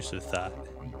intrusive thought.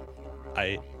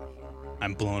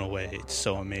 I'm blown away. It's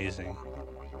so amazing.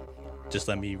 Just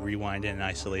let me rewind and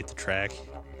isolate the track,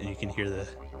 and you can hear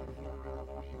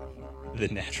the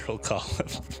natural call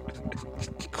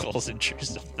of Cole's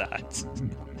intrusive thoughts.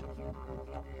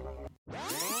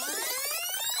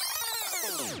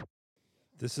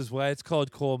 This is why it's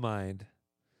called Coal Mind,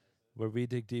 where we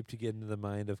dig deep to get into the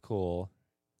mind of coal.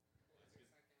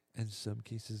 And in some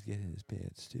cases, get in his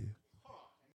pants, too.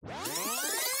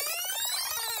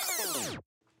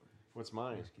 What's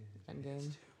mine?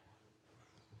 Endgame.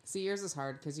 See, yours is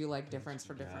hard because you like difference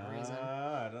for different reason.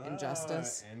 I don't know.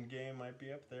 Injustice. Endgame might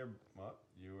be up there. Well,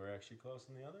 you were actually close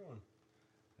in the other one.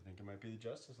 I think it might be the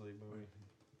Justice League movie.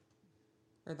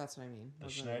 Or that's what I mean. The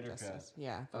Wasn't Schneider Justice. Cut.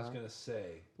 Yeah. I was the- going to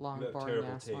say, long, you have boring terrible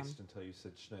ass taste one. until you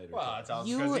said Schneider. Well, Cut. it's all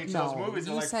You- because each of those no, movies are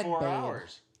you like said 4 Babe.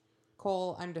 hours.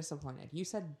 Cole, I'm disappointed. You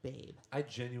said Babe. I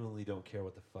genuinely don't care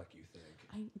what the fuck you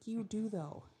think. You do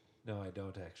though. No, I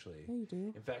don't actually. Yeah, you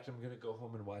do. In fact, I'm going to go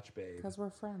home and watch Babe. Because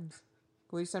we're friends.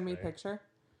 Will you send me a Right. picture?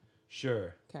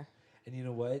 Sure. Okay. And you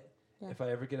know what? Yeah. If I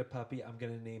ever get a puppy, I'm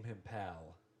going to name him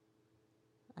Pal.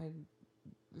 I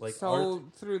Like so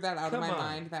threw that out of Come my on.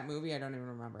 mind. That movie, I don't even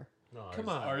remember. No, Come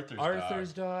it's on.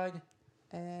 Arthur's dog.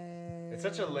 It's It's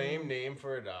such a lame name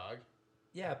for a dog.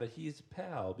 Yeah, but he's a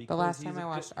pal. Because last he's time a I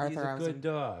watched good, Arthur, he's a I was good in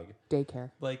dog.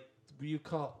 daycare. Like, you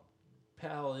call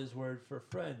pal is word for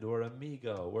friend or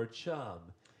amigo or chum.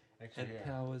 Actually, And yeah.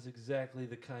 pal was exactly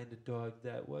the kind of dog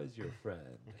that was your friend.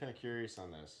 I'm kind of curious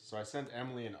on this. So I sent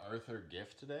Emily an Arthur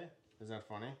gift today. Isn't that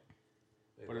funny?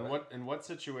 But in what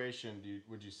situation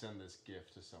would you send this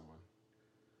gift to someone?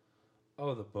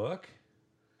 Oh, the book?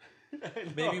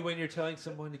 Maybe when you're telling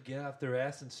someone to get off their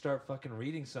ass and start fucking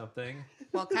reading something.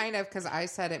 Well, kind of, because I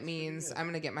said it means I'm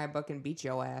going to get my book and beat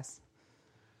your ass.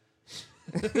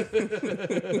 But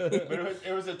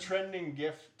it was a trending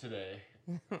gift today.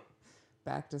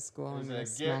 Back to school. It was and a gonna gif.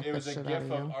 smack It the was a shit gif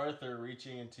out of you. Arthur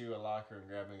reaching into a locker and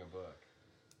grabbing a book.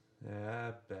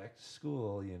 Yeah, back to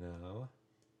school, you know.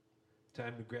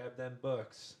 Time to grab them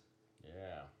books.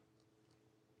 Yeah.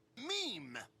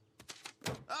 Meme.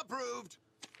 Approved.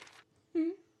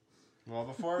 Well,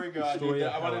 before we go, I Story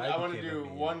of how want to became do a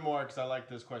meme. one more because I like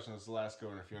this question. It's the last go,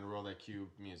 and if you want to roll that cue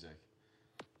music.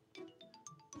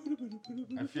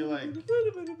 I feel like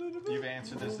you've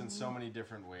answered this in so many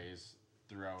different ways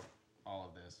throughout all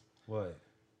of this. What?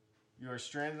 You are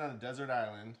stranded on a desert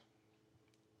island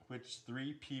Which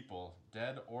 3 people,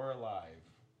 dead or alive,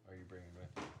 are you bringing with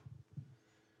you?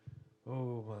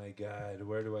 Oh my God,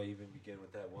 where do I even begin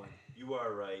with that one? You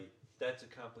are right. That's a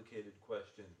complicated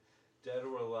question. Dead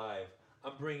or alive?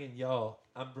 I'm bringing y'all.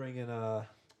 I'm bringing all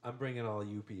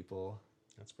you people.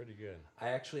 That's pretty good. I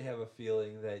actually have a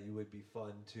feeling that you would be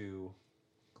fun to,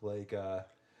 like, go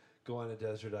on a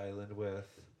desert island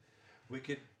with. We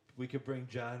could bring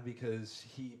John because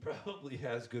he probably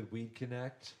has good weed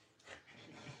connect.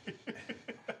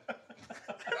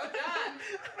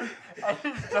 I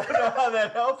don't know how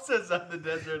that helps us on the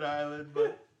desert island,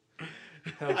 but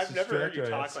I've never heard you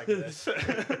talk like this.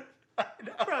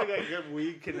 Probably got good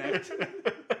weed connect.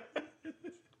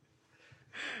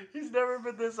 he's never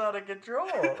been this out of control.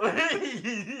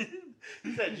 He's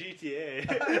at GTA.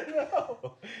 I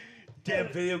know.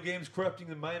 Damn video games corrupting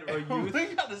the mind of our youth. We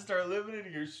gotta start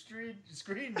limiting your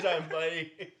screen time,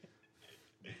 buddy.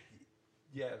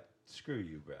 Yeah, screw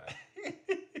you, Brock.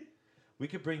 We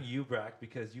could bring you, Brock,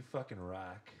 because you fucking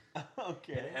rock.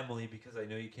 Okay. And Emily, because I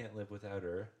know you can't live without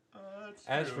her. That's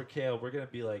As true. for Kale, we're going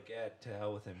to be like, to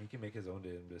hell with him. He can make his own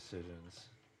damn decisions.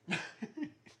 If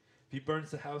he burns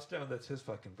the house down, that's his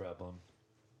fucking problem.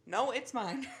 No, it's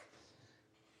mine.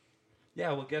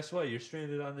 Yeah, well, guess what? You're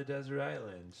stranded on the desert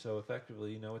island. So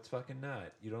effectively, it's fucking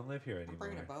not. You don't live here anymore. I'm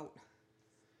bringing a boat.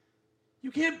 You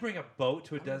can't bring a boat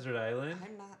to a desert island.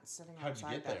 I'm not sitting How'd you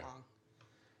outside get that there? long.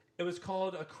 It was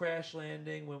called a crash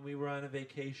landing when we were on a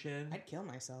vacation. I'd kill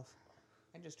myself.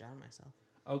 I'd just drown myself.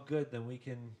 Oh, good. Then we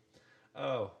can...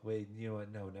 Oh, wait. You know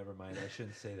what? No, never mind. I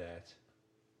shouldn't say that.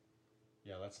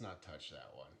 Yeah, let's not touch that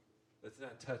one. Let's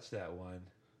not touch that one.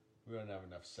 We don't have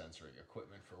enough sensory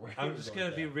equipment for where I'm just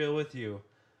going to be real with you.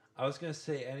 I was going to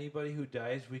say anybody who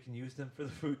dies, we can use them for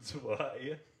the food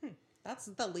supply. That's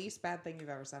the least bad thing you've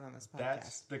ever said on this podcast.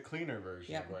 That's the cleaner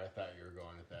version Yep. of where I thought you were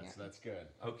going with that, Yep. so that's good.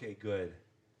 Okay, good.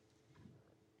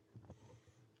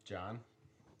 John,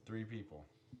 3 people.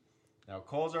 Now,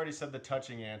 Cole's already said the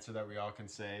touching answer that we all can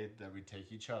say, that we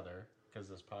take each other, because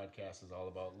this podcast is all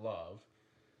about love.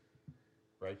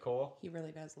 Right, Cole? He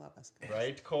really does love us. Guys.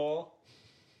 Right, Cole?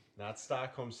 Not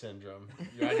Stockholm Syndrome.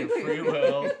 You're on your free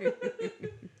will.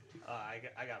 I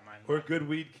got mine. Or good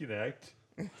weed connect.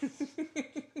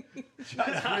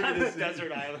 John's bringing his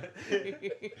desert island.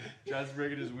 John's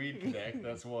bringing his weed connect.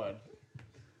 That's one.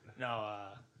 No,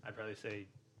 I'd probably say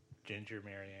Ginger,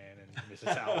 Marianne, and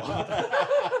Mrs. Howell.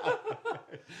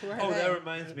 Oh, that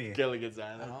reminds me. Gilligan's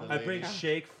Island. Oh. I bring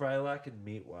Shake, Frylock, and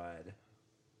Meatwad.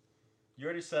 You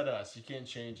already said us. You can't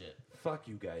change it. Fuck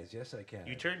you guys. Yes, I can.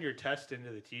 You turned your test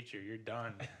into the teacher. You're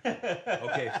done.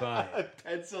 Okay, fine.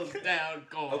 Pencils down,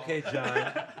 Cole. Okay,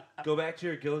 John. Go back to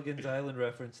your Gilligan's Island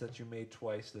reference that you made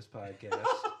twice this podcast.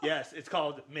 Yes, it's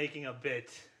called making a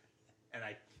bit, and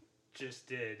I just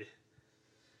did.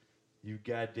 You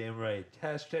goddamn right.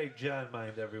 Hashtag John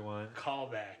mind, everyone.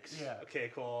 Callbacks. Yeah. Okay,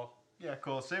 Cole. Yeah,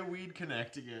 Cole. Say weed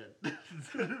connect again.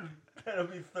 That'll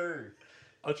be third.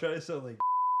 I'll try to sound like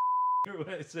when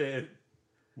I say it.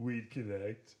 Weed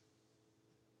connect.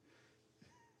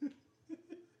 All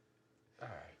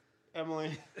right,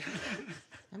 Emily.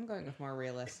 I'm going with more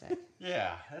realistic.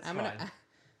 Yeah, that's I'm fine.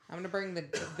 gonna bring the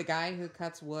guy who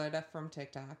cuts wood from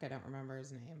TikTok. I don't remember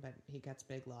his name, but he cuts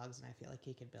big logs, and I feel like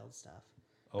he could build stuff.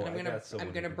 Oh, and I'm someone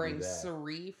gonna who can bring do that.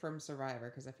 Sari from Survivor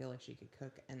because I feel like she could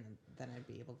cook, and then I'd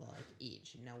be able to like eat.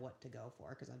 She'd know what to go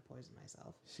for because I'd poison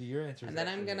myself. See, your answer. And then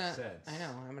I'm gonna. Makes sense. I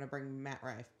know I'm gonna bring Matt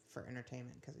Rife for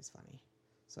entertainment because he's funny.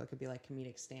 So it could be like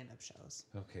comedic stand-up shows.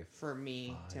 Okay. For me,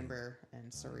 fine. Timber,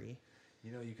 and Sari.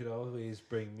 You know, you could always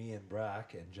bring me and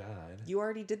Brock and John. You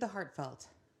already did the heartfelt.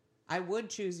 I would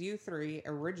choose you 3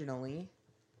 originally,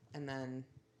 and then,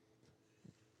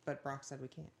 but Brock said we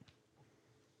can't.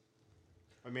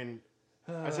 I mean,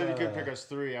 I said you could pick us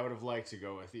 3. I would have liked to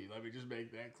go with you. Let me just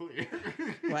make that clear.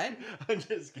 What? I'm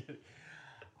just kidding.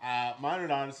 Mine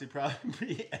would honestly probably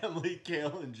be Emily,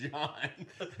 Kale, and John.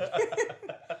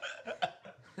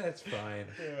 That's fine.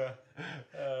 Yeah.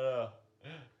 I don't know.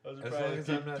 Those are As probably long as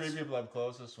the I'm not 3 people I'm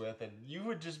closest with, and you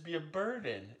would just be a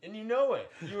burden, and you know it.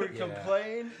 You would Yeah.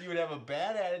 complain. You would have a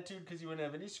bad attitude because you wouldn't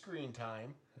have any screen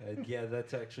time. Yeah,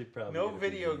 that's actually probably No gonna be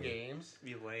video me. games.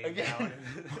 Be laying Again, down.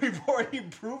 we've already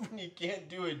proven you can't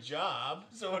do a job,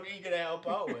 so what are you going to help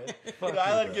out with? Fuck If the you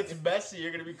island guys. gets messy,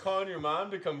 you're going to be calling your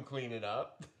mom to come clean it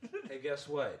up. Hey, guess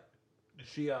what?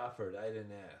 She offered. I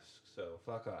didn't ask. So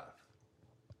fuck off.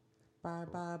 Bye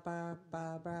bye bye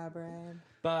bye bye Brad.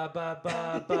 Ba ba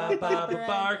ba ba ba ba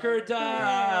Barker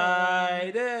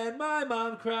died and my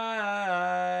mom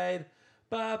cried.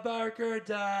 Bob Barker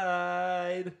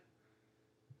died.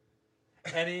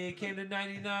 And he came to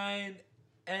 99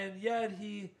 and yet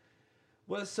he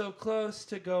was so close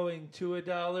to going to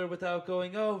 $1 without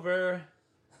going over.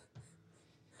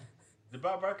 Did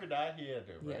Bob Barker die? He had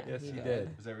to, right? Yeah, Yes, he did.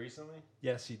 did. Was that recently?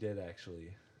 Yes, he did, actually.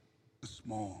 A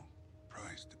small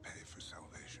price to pay for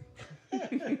salvation.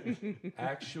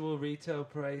 Actual retail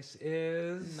price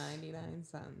is 99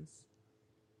 cents.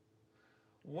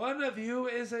 One of you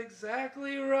is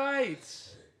exactly right.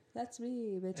 That's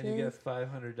me, bitches. And you get a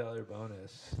 $500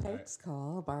 bonus. Thanks,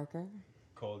 Cole Barker.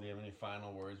 Cole, do you have any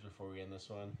final words before we end this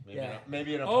one? Maybe Yeah.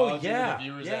 maybe an Oh, apology yeah. to the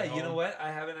viewers Yeah, at home. you know what?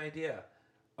 I have an idea.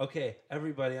 Okay,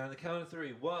 everybody, on the count of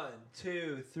 3. 1,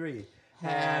 2, 3.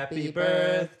 Happy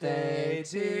birthday,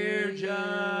 dear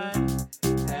John.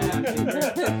 Happy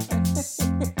birthday.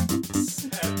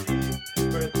 Happy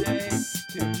birthday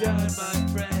to John, my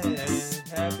friend.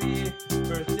 Happy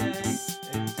birthday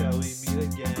until we meet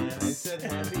again. I said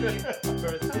happy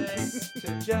birthday to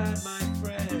John, my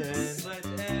friend. Let's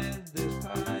end this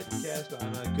podcast on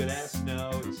a good ass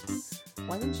note.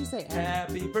 Why didn't you say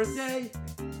Happy birthday.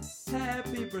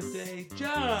 Happy birthday,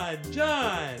 John.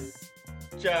 John.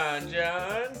 John?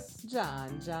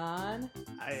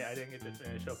 I didn't get to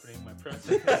finish opening my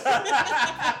presents.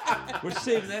 We're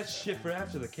saving that shit for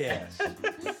after the cast.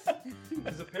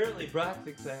 Because apparently Brock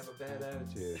thinks I have a bad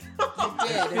attitude. You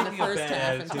did in the Speaking of first bad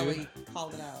half until attitude. he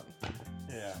called it out.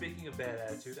 Yeah. Speaking of bad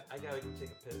attitude, I gotta go take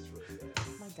a piss really bad.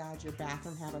 Oh my god, your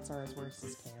bathroom habits are as worse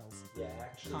as Kale's. Yeah,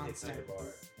 actually, Constant. it's bar.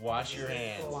 Wash your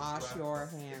hands. Wash your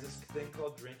There's hands. this thing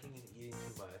called drinking and eating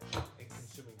too much and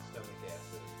consuming stomach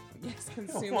acid. Yes,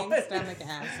 consuming What? stomach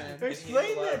acid.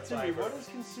 Explain a lot that of to me. fiber. What is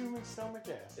consuming stomach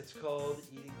acid? It's called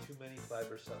eating too many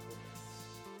fiber supplements.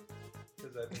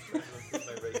 Because I've been trying to improve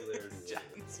my regularity.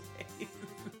 lately.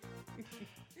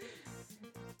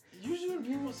 Usually when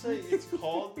people say it's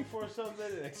called before something,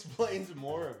 it explains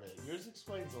more of it. Yours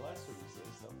explains less when you say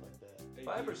stuff like that.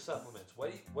 Fiber supplements.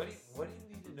 What do you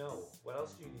need to know? What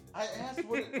else do you need to know? I asked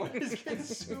what does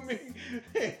consuming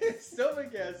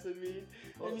stomach acid mean,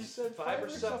 and you said fiber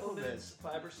supplements.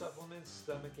 Fiber supplements,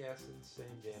 stomach acid, same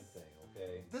damn thing.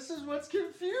 Okay. This is what's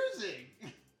confusing.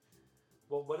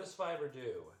 Well, what does fiber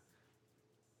do?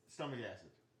 Stomach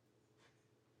acid.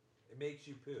 It makes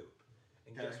you poop.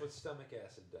 And Okay. guess what stomach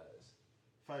acid does?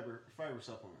 Fiber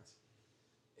supplements.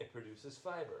 It produces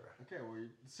fiber. Okay, well,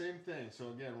 same thing.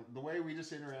 So again, the way we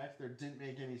just interact there didn't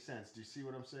make any sense. Do you see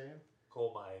what I'm saying?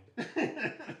 Coal mine.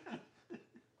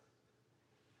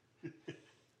 You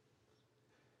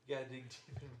gotta dig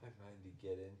deep in my mind to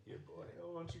get in here, boy.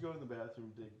 Why don't you go in the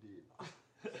bathroom and dig deep?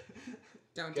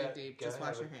 Don't Got- dig deep. gotta Just wash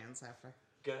have your it. hands after.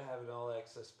 Gotta have an all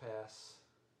access pass.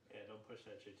 Yeah, don't push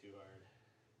that shit too hard.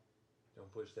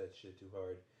 Don't push that shit too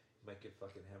hard. You might get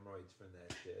fucking hemorrhoids from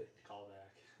that shit. Call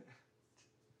back.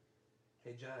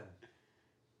 Hey, John.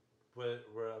 Were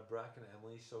Brock and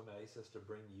Emily so nice as to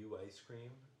bring you ice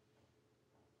cream?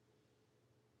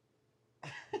 I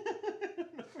don't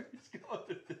know where he's going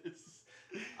with this.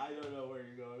 I don't know where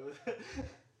you're going with it.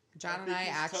 John and think I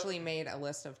he's actually made a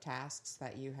list of tasks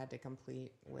that you had to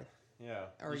complete with, Yeah.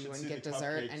 or you should wouldn't see get the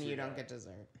dessert, cupcakes and we you don't got. get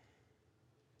dessert.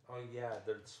 Oh, yeah,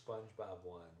 they're SpongeBob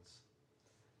ones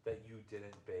that you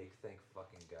didn't bake, thank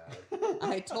fucking God.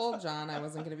 I told John I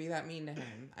wasn't going to be that mean to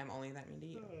him. I'm only that mean to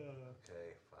you.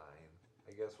 Okay, fine.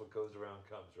 I guess what goes around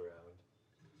comes around.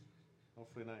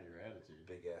 Hopefully not your attitude.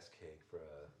 Big ass cake for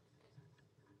a...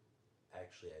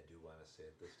 Actually, I do want to say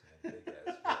it this time. Big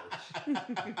ass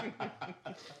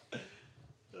fish.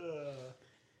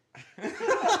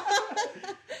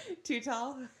 Too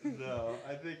tall? No,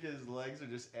 I think his legs are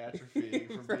just atrophying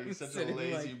from being From such a sitting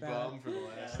lazy like that. bum for the Yeah,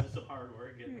 last. that was some hard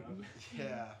work getting up.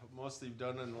 Yeah, mostly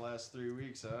done in the last 3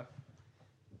 weeks, huh?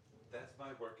 That's my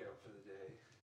workout for the day.